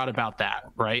 Yep. Forgot about that,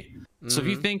 right? So if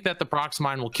you think that the procs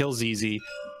mine will kill ZZ,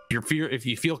 if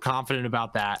you feel confident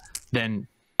about that, then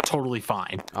totally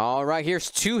fine. All right,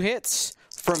 here's 2 hits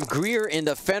from Greer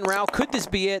into Fenrau. Could this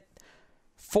be it?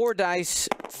 4 dice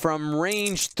from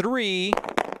range 3.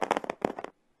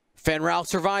 Fenrau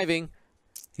surviving.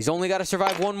 He's only got to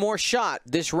survive 1 more shot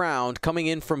this round coming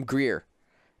in from Greer.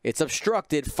 It's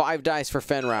obstructed. 5 dice for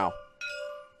Fenrau.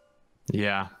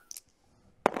 Yeah.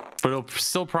 But it'll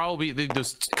still probably be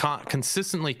just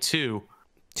consistently 2.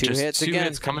 2 hits again. 2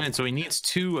 hits coming in, so he needs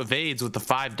 2 evades with the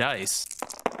 5 dice.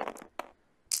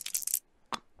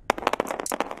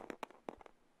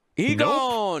 He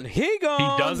gone. He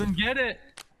doesn't get it.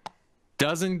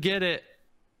 Doesn't get it.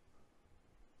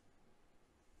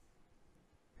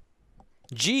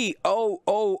 G-O-O-O-N-E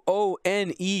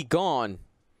gone.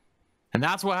 And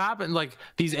that's what happened. Like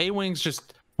these A-Wings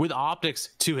just with optics,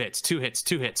 2 hits, 2 hits,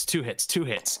 2 hits, 2 hits, 2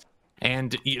 hits.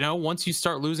 And you know, once you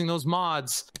start losing those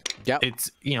mods, it's,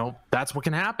 you know, that's what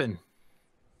can happen.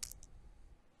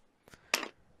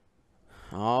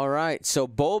 All right, so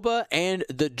Boba and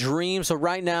the Dream. So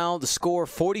right now, the score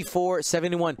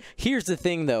 44-71. Here's the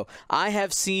thing, though. I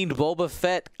have seen Boba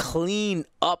Fett clean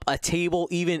up a table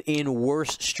even in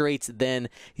worse straits than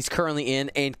he's currently in,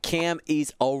 and Cam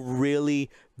is a really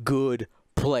good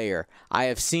player. I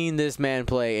have seen this man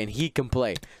play, and he can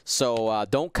play. So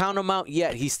don't count him out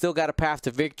yet. He's still got a path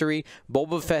to victory.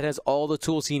 Boba Fett has all the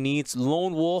tools he needs.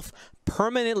 Lone Wolf,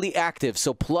 permanently active,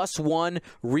 so +1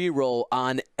 reroll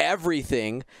on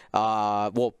everything.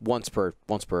 Well, once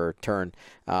per turn,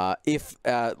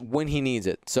 when he needs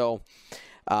it. So,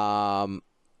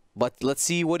 let's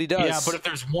see what he does. Yeah, but if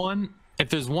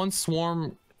there's one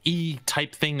swarm E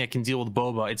type thing that can deal with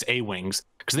Boba, it's A-wings,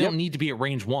 because they don't need to be at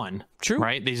range 1. True.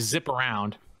 Right? They just zip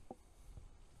around,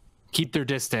 keep their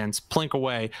distance, plink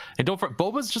away, and don't forget,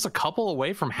 Boba's just a couple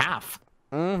away from half.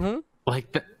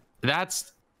 Like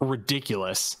that's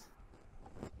ridiculous.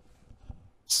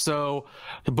 So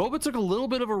Boba took a little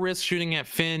bit of a risk shooting at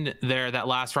Finn there that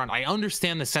last round. I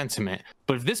understand the sentiment,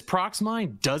 but if this Prox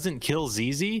Mine doesn't kill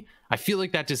ZZ, I feel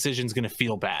like that decision's going to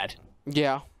feel bad.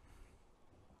 Yeah.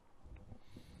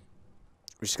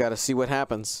 We just got to see what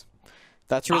happens.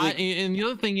 That's really... and the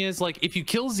other thing is, like, if you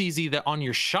kill ZZ that on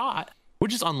your shot,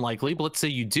 which is unlikely, but let's say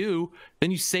you do,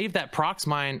 then you save that Prox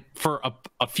Mine for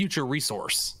a future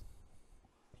resource.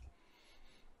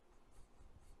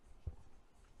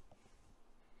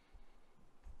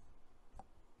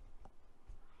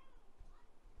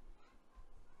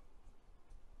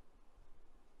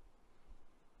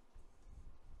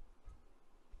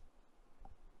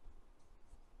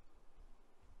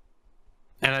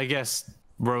 And I guess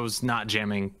Rose not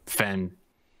jamming Fen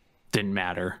didn't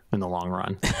matter in the long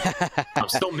run. I'm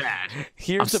still mad.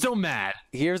 Still mad.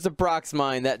 Here's the Prox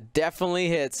Mine that definitely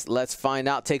hits. Let's find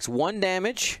out. Takes 1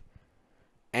 damage,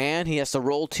 and he has to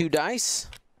roll 2 dice.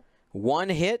 1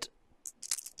 hit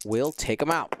will take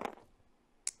him out.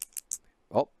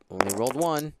 Oh, only rolled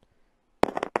 1.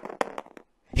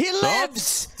 He lives!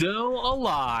 Still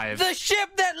alive. The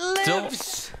ship that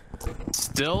lives!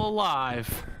 Still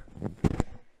alive.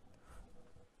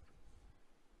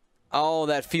 Oh,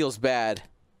 that feels bad.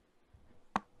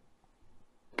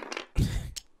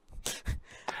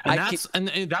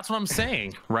 And that's what I'm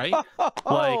saying, right?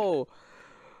 Like,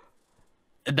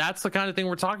 that's the kind of thing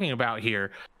we're talking about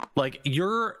here. Like,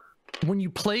 when you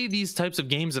play these types of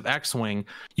games of X-Wing,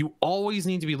 you always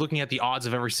need to be looking at the odds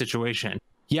of every situation.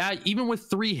 Yeah, even with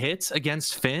 3 hits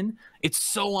against Finn, it's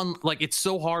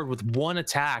so hard with 1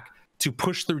 attack to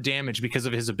push through damage because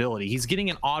of his ability. He's getting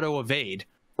an auto evade,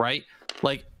 right?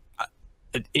 Like,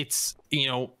 it's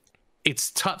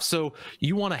tough. So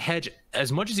you want to hedge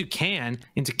as much as you can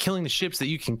into killing the ships that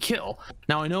you can kill.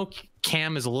 Now I know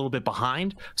Cam is a little bit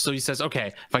behind, so he says, okay,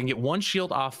 if I can get 1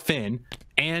 shield off Finn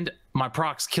and my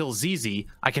procs kill ZZ,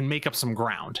 I can make up some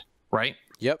ground, right?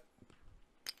 Yep.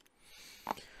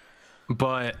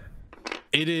 But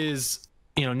it is,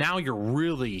 now you're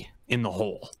really in the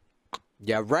hole.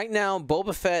 Yeah, right now,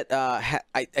 Boba Fett,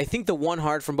 I think the 1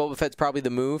 hard from Boba Fett's probably the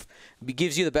move. It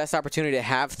gives you the best opportunity to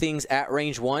have things at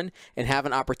range 1 and have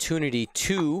an opportunity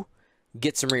to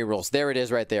get some rerolls. There it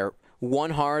is right there. 1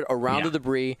 hard around the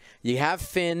debris. You have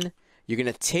Finn. You're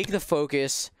going to take the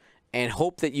focus and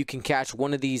hope that you can catch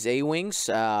one of these A-Wings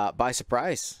by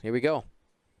surprise. Here we go.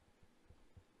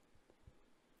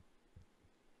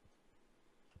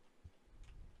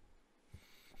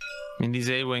 I mean, these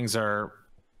A-Wings are...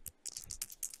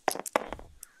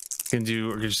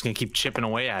 We're just gonna keep chipping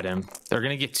away at him. They're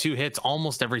gonna get 2 hits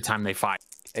almost every time they fight.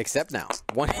 Except now,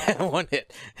 one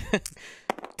hit.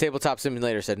 Tabletop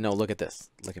Simulator said, "No, look at this.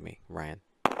 Look at me, Ryan.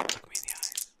 Look me in the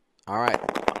eyes." All right,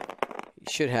 you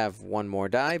should have 1 more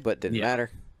die, but didn't matter.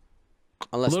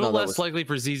 Unless a little less likely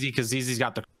for ZZ because ZZ's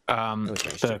got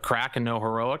the crack and no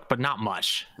heroic, but not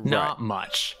much. Not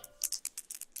much.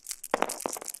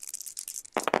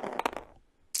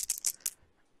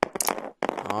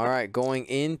 All right, going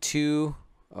into...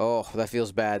 Oh, that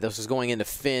feels bad. This is going into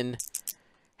Finn.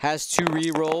 Has 2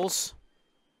 rerolls.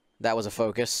 That was a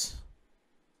focus.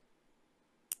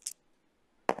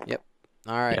 Yep.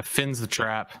 All right. Yeah, Finn's the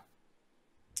trap.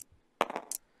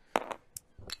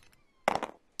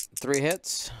 3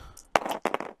 hits.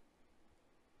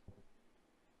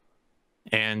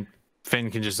 And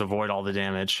Finn can just avoid all the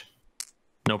damage.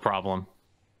 No problem.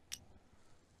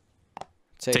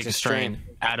 Take a strain,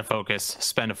 add a focus,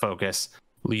 spend a focus.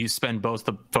 You spend both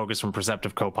the focus from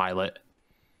Perceptive Copilot.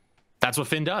 That's what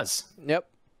Finn does. Yep.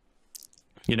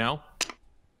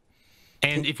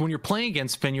 And when you're playing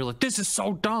against Finn, you're like, this is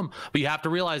so dumb. But you have to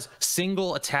realize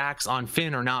single attacks on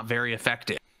Finn are not very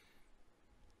effective.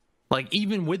 Like,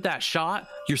 even with that shot,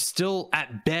 you're still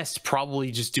at best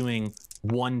probably just doing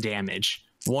 1 damage.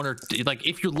 1 or like,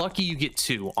 if you're lucky, you get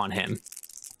 2 on him.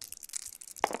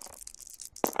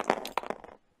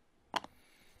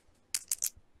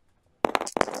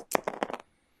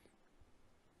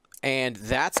 And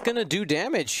that's going to do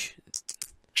damage.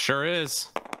 Sure is.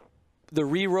 The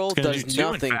reroll does do two,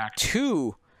 nothing.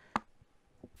 2.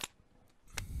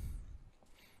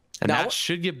 And Now, that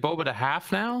should get Boba to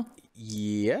half now?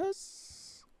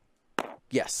 Yes.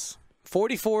 Yes.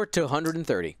 44 to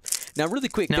 130. Now, really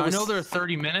quick. Now, I know there are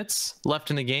 30 minutes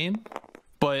left in the game,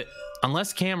 but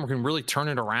unless Cam can really turn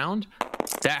it around,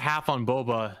 that half on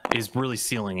Boba is really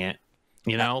sealing it.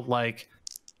 You know, like...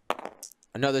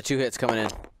 Another 2 hits coming in.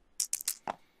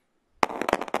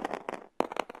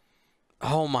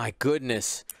 Oh, my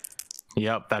goodness.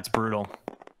 Yep, that's brutal.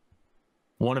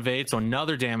 1 of 8, so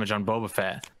another damage on Boba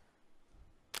Fett.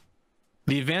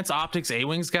 The advanced optics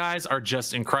A-Wings guys are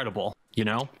just incredible, you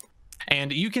know?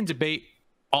 And you can debate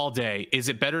all day, is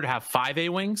it better to have 5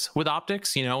 A-Wings with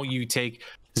optics? You know, you take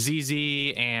ZZ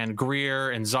and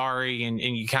Greer and Zari and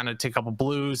you kind of take a couple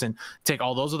blues and take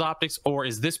all those with optics, or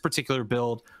is this particular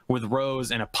build with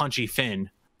Rose and a punchy Finn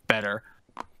better?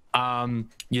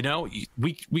 You know,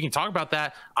 we can talk about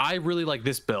that. I really like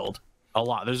this build a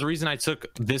lot. There's a reason I took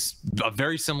a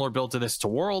very similar build to this to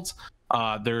Worlds.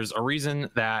 There's a reason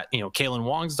that, you know, Kalen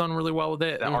Wong's done really well with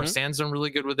it, that Arsan's done really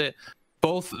good with it.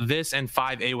 Both this and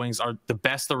 5 A-Wings are the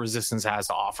best the Resistance has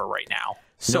to offer right now.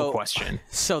 No question.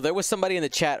 So there was somebody in the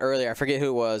chat earlier, I forget who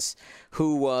it was,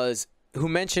 who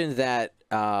mentioned that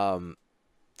so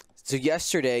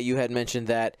yesterday you had mentioned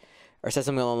that, or said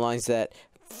something along the lines that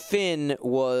Finn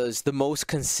was the most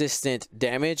consistent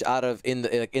damage out of in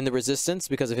the Resistance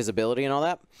because of his ability and all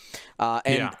that,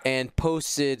 and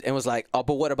posted and was like, oh,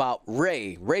 but what about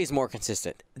Rey? Rey's more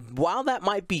consistent. While that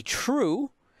might be true,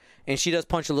 and she does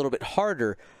punch a little bit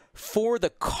harder, for the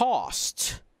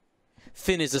cost,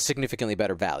 Finn is a significantly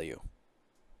better value.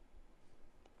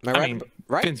 Am I right? mean,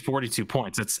 right? Finn's 42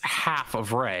 points. It's half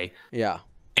of Rey. Yeah.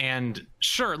 And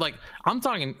sure, like I'm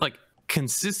talking like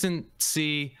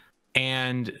consistency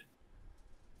and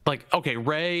like, okay,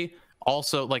 Rey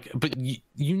also like, but you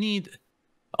need,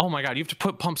 oh my God, you have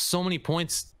to pump so many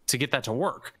points to get that to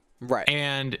work. Right.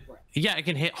 And yeah, it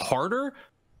can hit harder,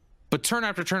 but turn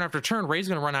after turn after turn, Rey's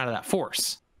going to run out of that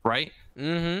force, right?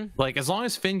 Mm-hmm. Like as long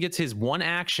as Finn gets his one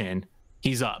action,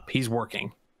 he's up, he's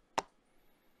working.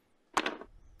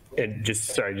 And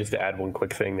just to add one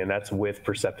quick thing, and that's with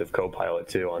Perceptive Copilot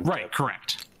too. On right,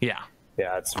 correct. Yeah.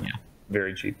 Yeah, it's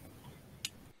very cheap.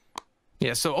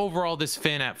 Yeah, so overall, this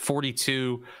Finn at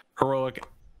 42, heroic,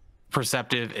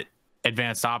 perceptive,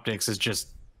 advanced optics is just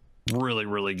really,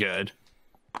 really good.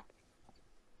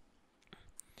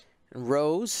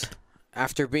 Rose,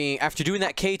 after doing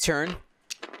that K turn,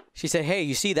 she said, "Hey,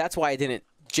 you see, that's why I didn't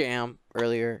jam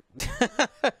earlier,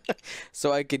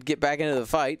 so I could get back into the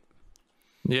fight."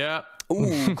 Yeah.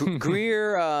 Ooh,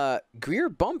 Greer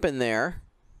bumping there.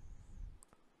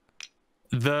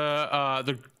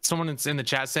 The someone that's in the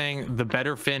chat saying the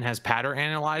better Finn has pattern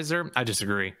analyzer. I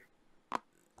disagree.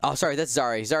 Oh, sorry, that's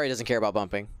Zari. Zari doesn't care about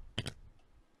bumping.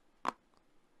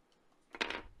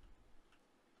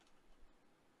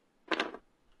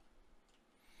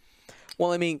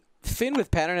 Well, I mean, Finn with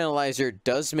pattern analyzer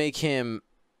does make him.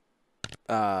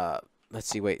 Let's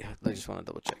see. Wait, I just want to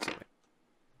double check something.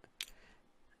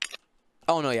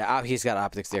 Oh no, yeah, he's got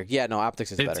optics there. Yeah, no,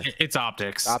 optics is better. It's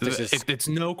optics. It's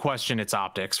no question. It's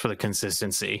optics for the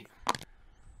consistency.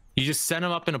 You just set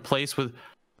him up in a place with,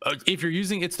 if you're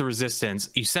using it's the resistance,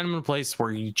 you send him in a place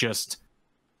where you just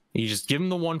give him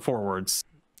the one forwards,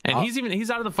 and he's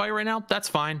out of the fight right now. That's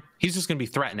fine. He's just gonna be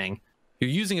threatening.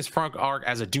 You're using his front arc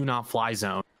as a do not fly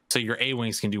zone, so your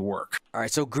A-Wings can do work. All right,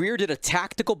 so Greer did a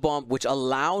tactical bump, which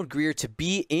allowed Greer to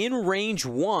be in range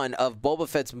 1 of Boba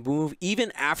Fett's move,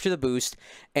 even after the boost.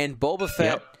 And Boba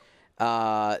Fett,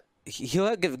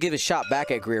 he'll give a shot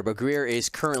back at Greer, but Greer is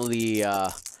currently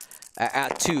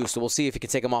at 2, so we'll see if he can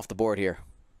take him off the board here.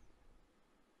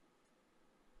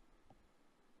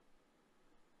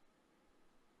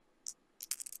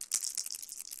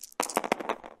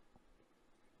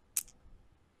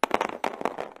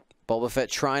 Boba Fett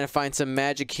trying to find some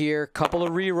magic here. Couple of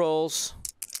rerolls.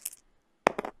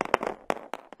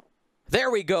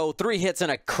 There we go. 3 hits and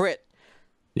a crit.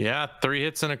 Yeah, 3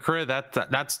 hits and a crit.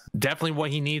 That's definitely what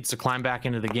he needs to climb back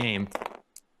into the game.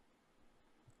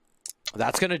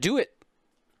 That's going to do it.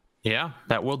 Yeah,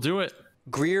 that will do it.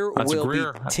 Greer will be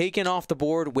taken off the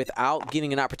board without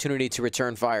getting an opportunity to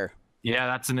return fire. Yeah,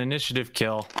 that's an initiative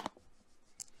kill.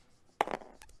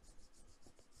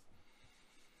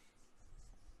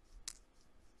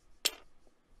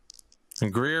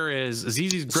 And Greer is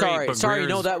ZZ's great. Sorry,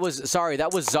 no, that was Zari.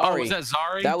 Oh, was that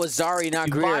Zari? That was Zari,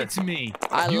 not Greer. You lied to me.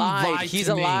 I lied. He's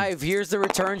alive. Here's the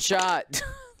return shot.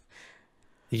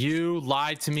 You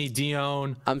lied to me,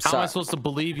 Dion. I'm sorry. How am I supposed to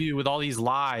believe you with all these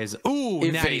lies? Ooh,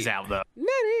 Natty's out though.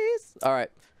 Natty's. All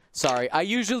right. Sorry. I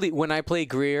usually, when I play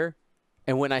Greer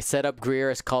and when I set up Greer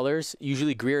as colors,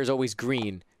 usually Greer is always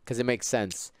green because it makes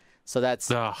sense. So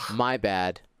that's my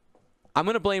bad. I'm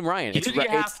going to blame Ryan. You did get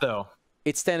half, though.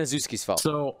 It's Staniszewski's fault.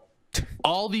 So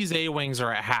all these A-wings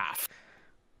are at half.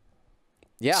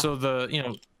 Yeah. So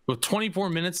with 24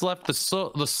 minutes left, the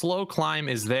slow climb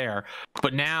is there.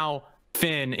 But now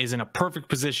Finn is in a perfect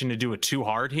position to do it too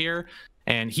hard here.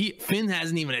 And Finn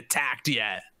hasn't even attacked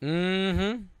yet.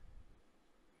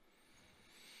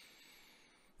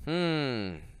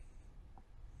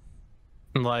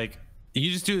 Like,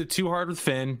 you just do the too hard with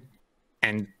Finn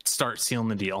and start sealing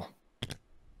the deal.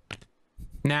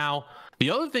 Now, the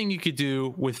other thing you could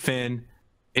do with Finn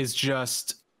is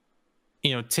just,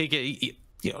 take it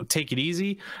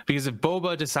easy, because if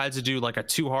Boba decides to do like a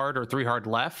 2 hard or 3 hard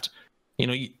left,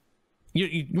 you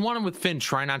want him with Finn,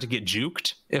 try not to get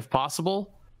juked if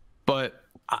possible. But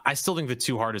I still think the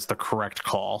 2 hard is the correct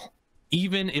call.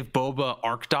 Even if Boba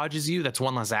arc dodges you, that's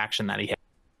one less action that he hit.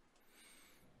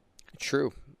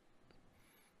 True.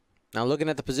 Now looking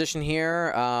at the position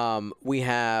here, we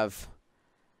have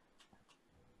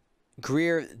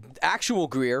Greer, actual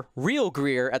Greer, real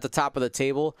Greer at the top of the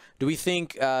table. Do we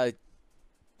think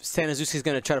Staniszewski's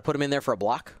going to try to put him in there for a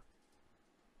block?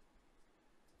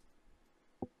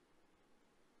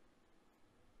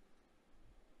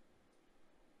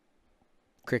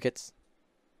 Crickets.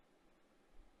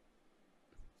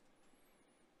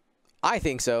 I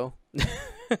think so.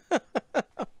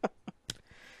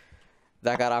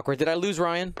 That got awkward. Did I lose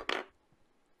Ryan?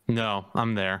 No,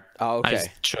 I'm there. Oh, okay. I just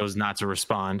chose not to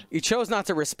respond. You chose not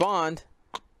to respond.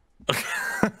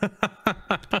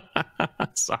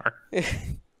 Sorry.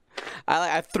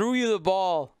 I threw you the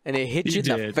ball and it hit you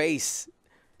in the face.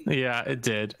 Yeah, it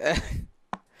did.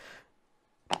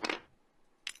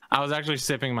 I was actually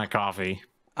sipping my coffee.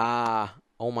 Oh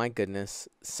my goodness.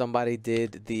 Somebody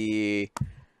did the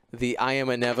I am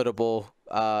inevitable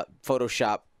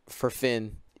Photoshop for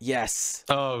Finn. Yes.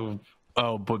 Oh,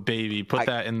 but baby, put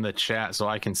that in the chat so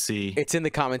I can see. It's in the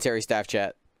commentary staff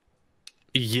chat.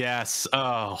 Yes.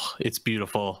 Oh, it's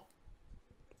beautiful.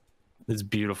 It's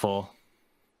beautiful.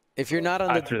 If you're not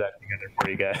on I threw that together for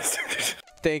you guys.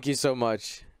 Thank you so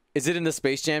much. Is it in the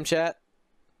Space Jam chat?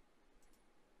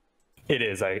 It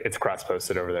is. It's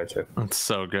cross-posted over there too. It's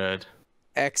so good.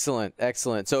 Excellent,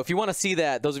 excellent. So if you want to see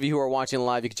that, those of you who are watching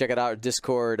live, you can check it out.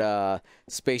 Discord,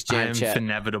 Space Jam chat.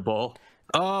 Inevitable.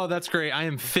 Oh, that's great. I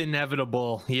am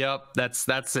Finevitable. Yep, that's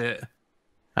it.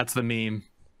 That's the meme.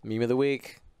 Meme of the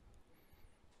week.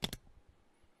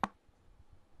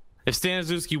 If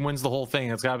Staniszewski wins the whole thing,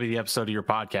 that's got to be the episode of your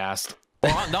podcast.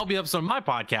 Well, that'll be the episode of my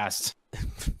podcast.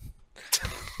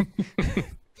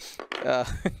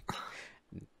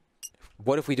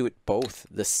 What if we do it both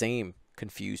the same?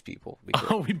 Confuse people.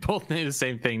 Oh, we both need the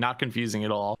same thing. Not confusing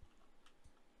at all.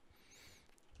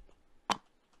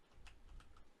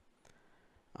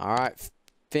 All right,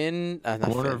 Finn.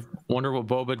 Wonder what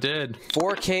Boba did.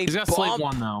 4K. He's got Slave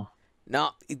 1 though. No,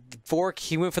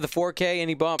 he went for the 4K and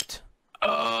he bumped.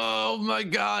 Oh my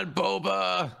God,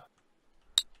 Boba!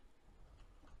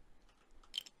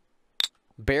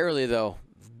 Barely though,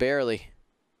 barely.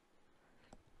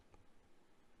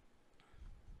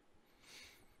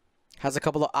 Has a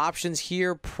couple of options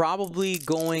here. Probably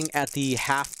going at the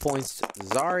half points.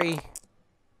 Zari.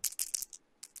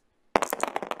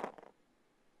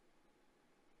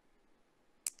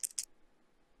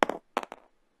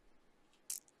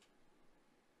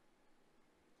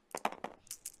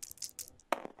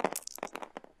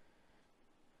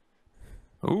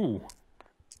 Ooh.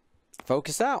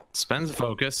 Focus out. Spends the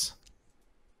focus.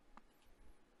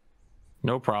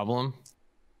 No problem.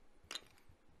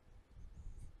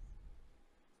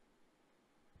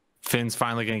 Finn's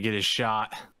finally going to get his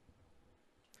shot.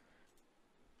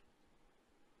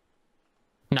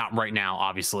 Not right now,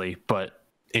 obviously, but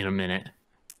in a minute.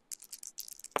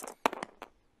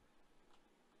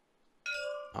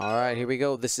 All right, here we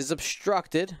go. This is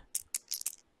obstructed.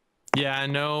 Yeah,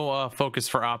 no focus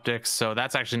for optics, so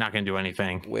that's actually not going to do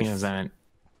anything. Whiff.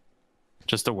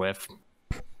 Just a whiff.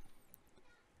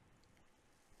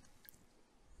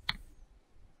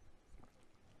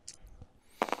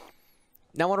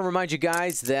 Now I want to remind you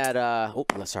guys that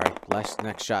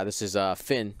next shot. This is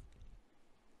Finn.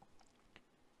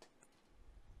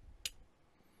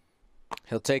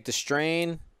 He'll take the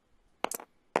strain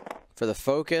for the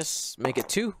focus, make it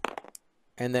 2,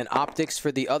 and then optics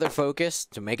for the other focus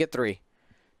to make it 3.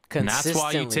 And that's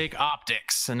why you take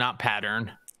optics and not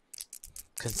pattern.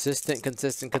 Consistent.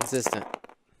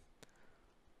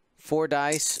 4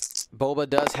 dice. Boba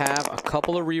does have a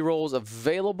couple of rerolls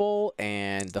available,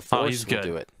 and the Force will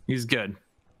do it. He's good.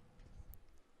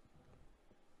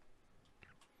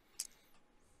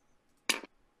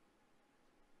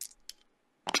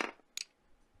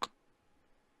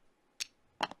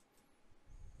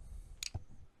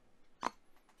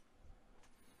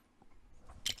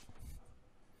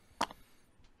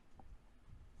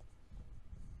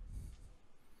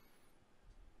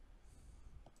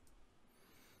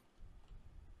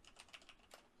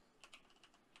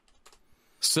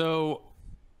 So,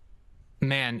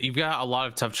 man, you've got a lot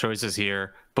of tough choices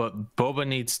here, but Boba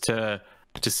needs to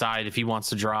decide if he wants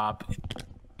to drop.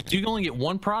 Do you only get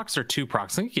 1 procs or 2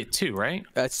 procs? I think you get 2, right?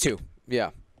 That's 2.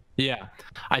 Yeah. Yeah.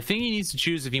 I think he needs to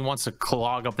choose if he wants to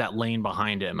clog up that lane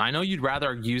behind him. I know you'd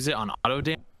rather use it on auto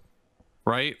damage,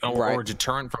 right? Or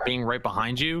deterrent from being right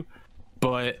behind you,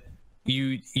 but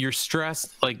you're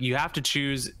stressed. Like, you have to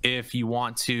choose if you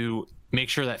want to make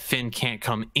sure that Finn can't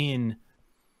come in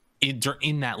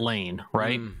that lane,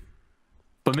 right?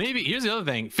 But maybe here's the other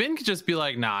thing: Finn could just be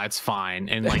like, "Nah, it's fine,"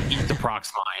 and like eat the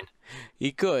procs fine.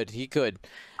 He could.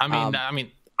 I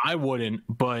mean, I wouldn't,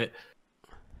 but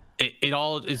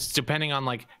it's depending on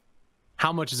like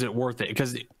how much is it worth it?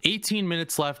 Because 18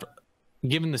 minutes left,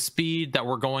 given the speed that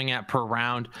we're going at per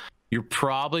round, you're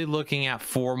probably looking at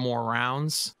 4 more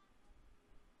rounds.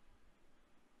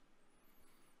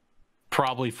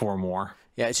 Probably 4 more.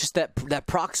 Yeah, it's just that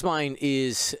prox mine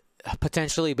is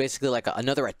potentially basically like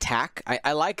another attack.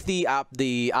 I like the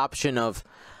option of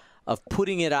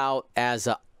putting it out as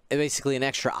basically an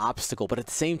extra obstacle, but at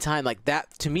the same time, like, that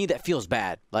to me, that feels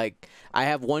bad. Like, I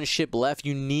have 1 ship left.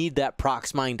 You need that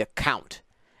prox mine to count.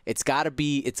 It's got to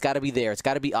be there. It's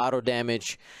got to be auto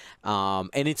damage, and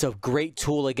it's a great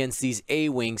tool against these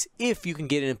A-wings if you can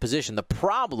get it in position. The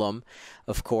problem,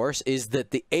 of course, is that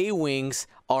the A-wings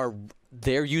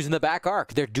they're using the back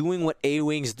arc. They're doing what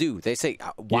A-wings do. They say,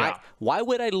 why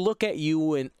would I look at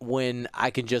you when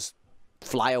I can just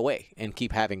fly away and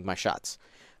keep having my shots?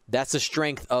 That's the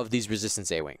strength of these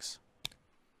resistance A-wings.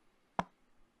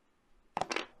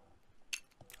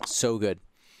 So good.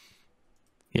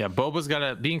 Yeah, Boba's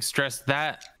got being stressed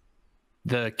that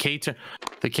the K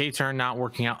turn not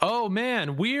working out. Oh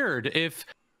man, weird. If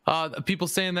people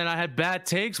saying that I had bad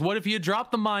takes, what if you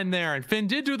dropped the mine there and Finn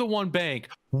did do the 1 bank?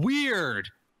 Weird.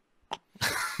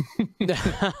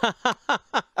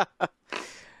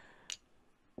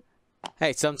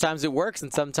 Hey, sometimes it works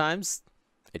and sometimes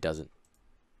it doesn't.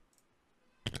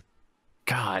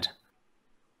 God.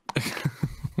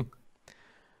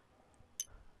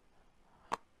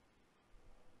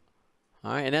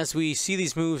 All right, and as we see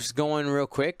these moves going real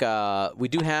quick, we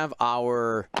do have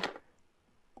our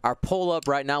poll up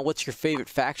right now. What's your favorite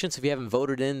faction? So if you haven't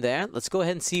voted in that, let's go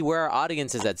ahead and see where our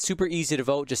audience is at. Super easy to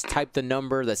vote. Just type the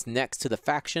number that's next to the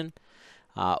faction.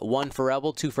 1 for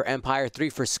Rebel, 2 for Empire, 3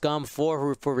 for Scum,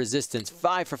 4 for Resistance,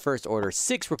 5 for First Order,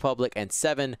 6 Republic, and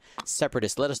 7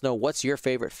 Separatists. Let us know what's your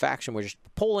favorite faction. We're just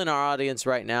polling our audience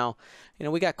right now. You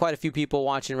know, we got quite a few people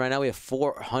watching right now. We have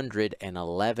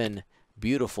 411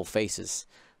 beautiful faces,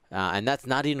 and that's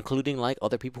not including like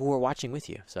other people who are watching with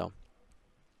you. So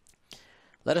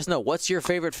let us know, what's your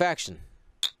favorite faction?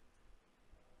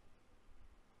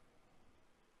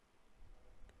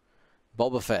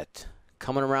 Boba Fett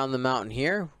coming around the mountain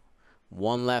here.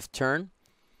 1 left turn.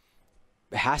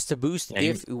 It has to boost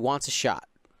if he wants a shot.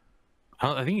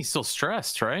 I think he's still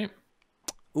stressed, right?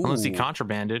 Ooh. Unless he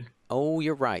contrabanded. Oh,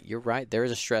 you're right. You're right. There is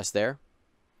a stress there.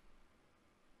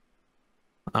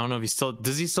 I don't know if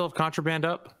does he still have contraband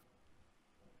up?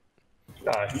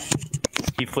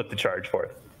 He flipped the charge for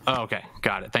it. Oh, okay.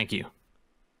 Got it. Thank you.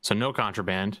 So no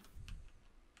contraband.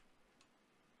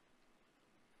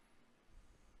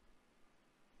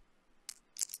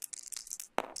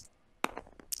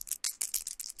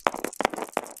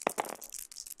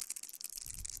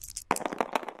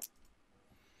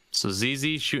 So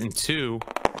ZZ shooting 2.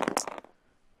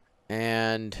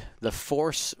 And the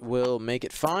Force will make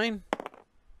it fine.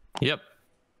 Yep.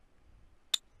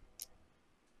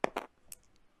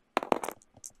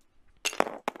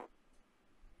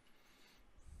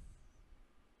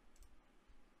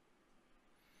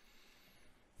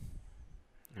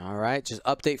 All right, just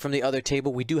update from the other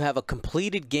table. We do have a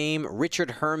completed game. Richard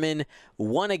Herman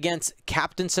won against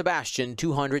Captain Sebastian,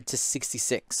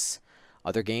 200-66.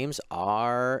 Other games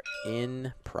are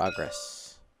in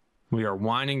progress. We are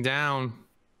winding down.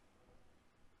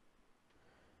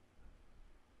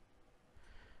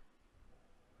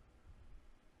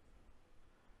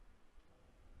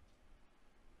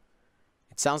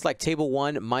 It sounds like table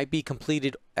 1 might be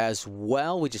completed as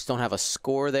well. We just don't have a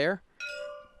score there.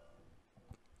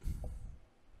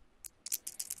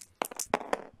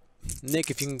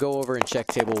 Nick, if you can go over and check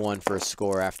table 1 for a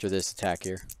score after this attack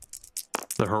here.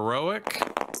 The heroic.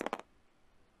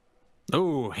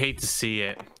 Oh, hate to see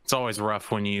it. It's always rough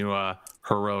when you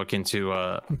heroic into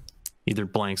either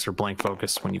blanks or blank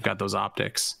focus when you've got those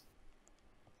optics.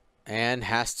 And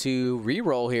has to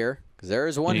re-roll here because there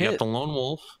is 1 hit. You got the lone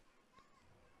wolf.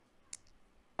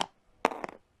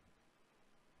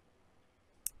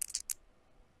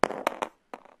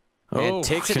 And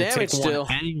takes a damage still.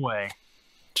 Anyway.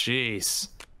 Jeez.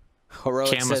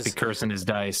 Heroic Cam must says, be cursing his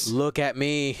dice. look at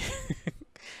me.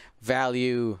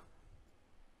 Value.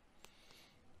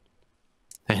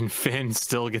 And Finn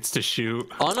still gets to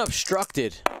shoot.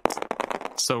 Unobstructed.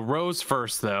 So Rose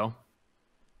first, though.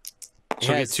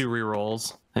 She'll get 2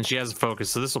 rerolls. And she has a focus,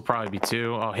 so this will probably be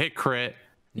 2. Oh, hit crit.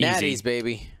 Natties, Easy.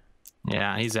 baby.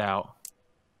 Yeah, he's out.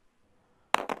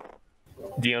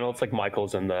 Dion, looks like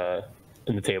Michael's in the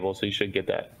table, so you should get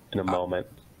that in a moment.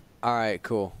 All right,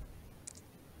 cool.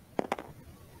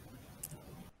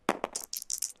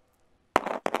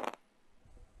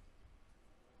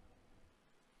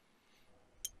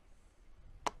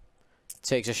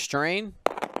 Takes a strain.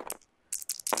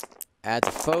 Adds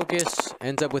a focus.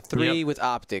 Ends up with 3 with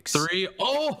optics. 3.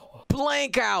 Oh!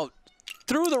 Blank out.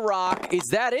 Through the rock. Is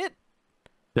that it?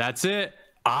 That's it.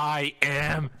 I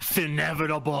am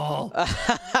inevitable.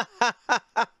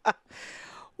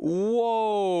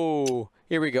 Whoa!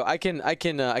 Here we go. I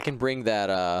can bring that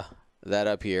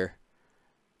up here.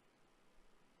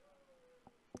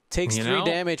 Takes 3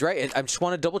 damage, right? I just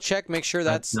want to double check, make sure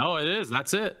that's. No, it is.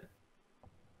 That's it.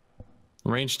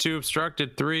 Range 2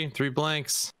 obstructed. 3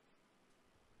 blanks.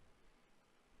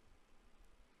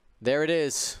 There it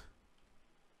is.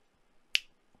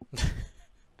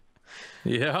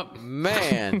 Yep.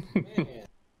 Man.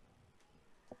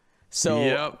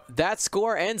 So that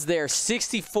score ends there,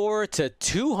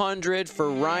 64-200 for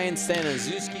Ryan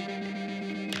Staniszewski.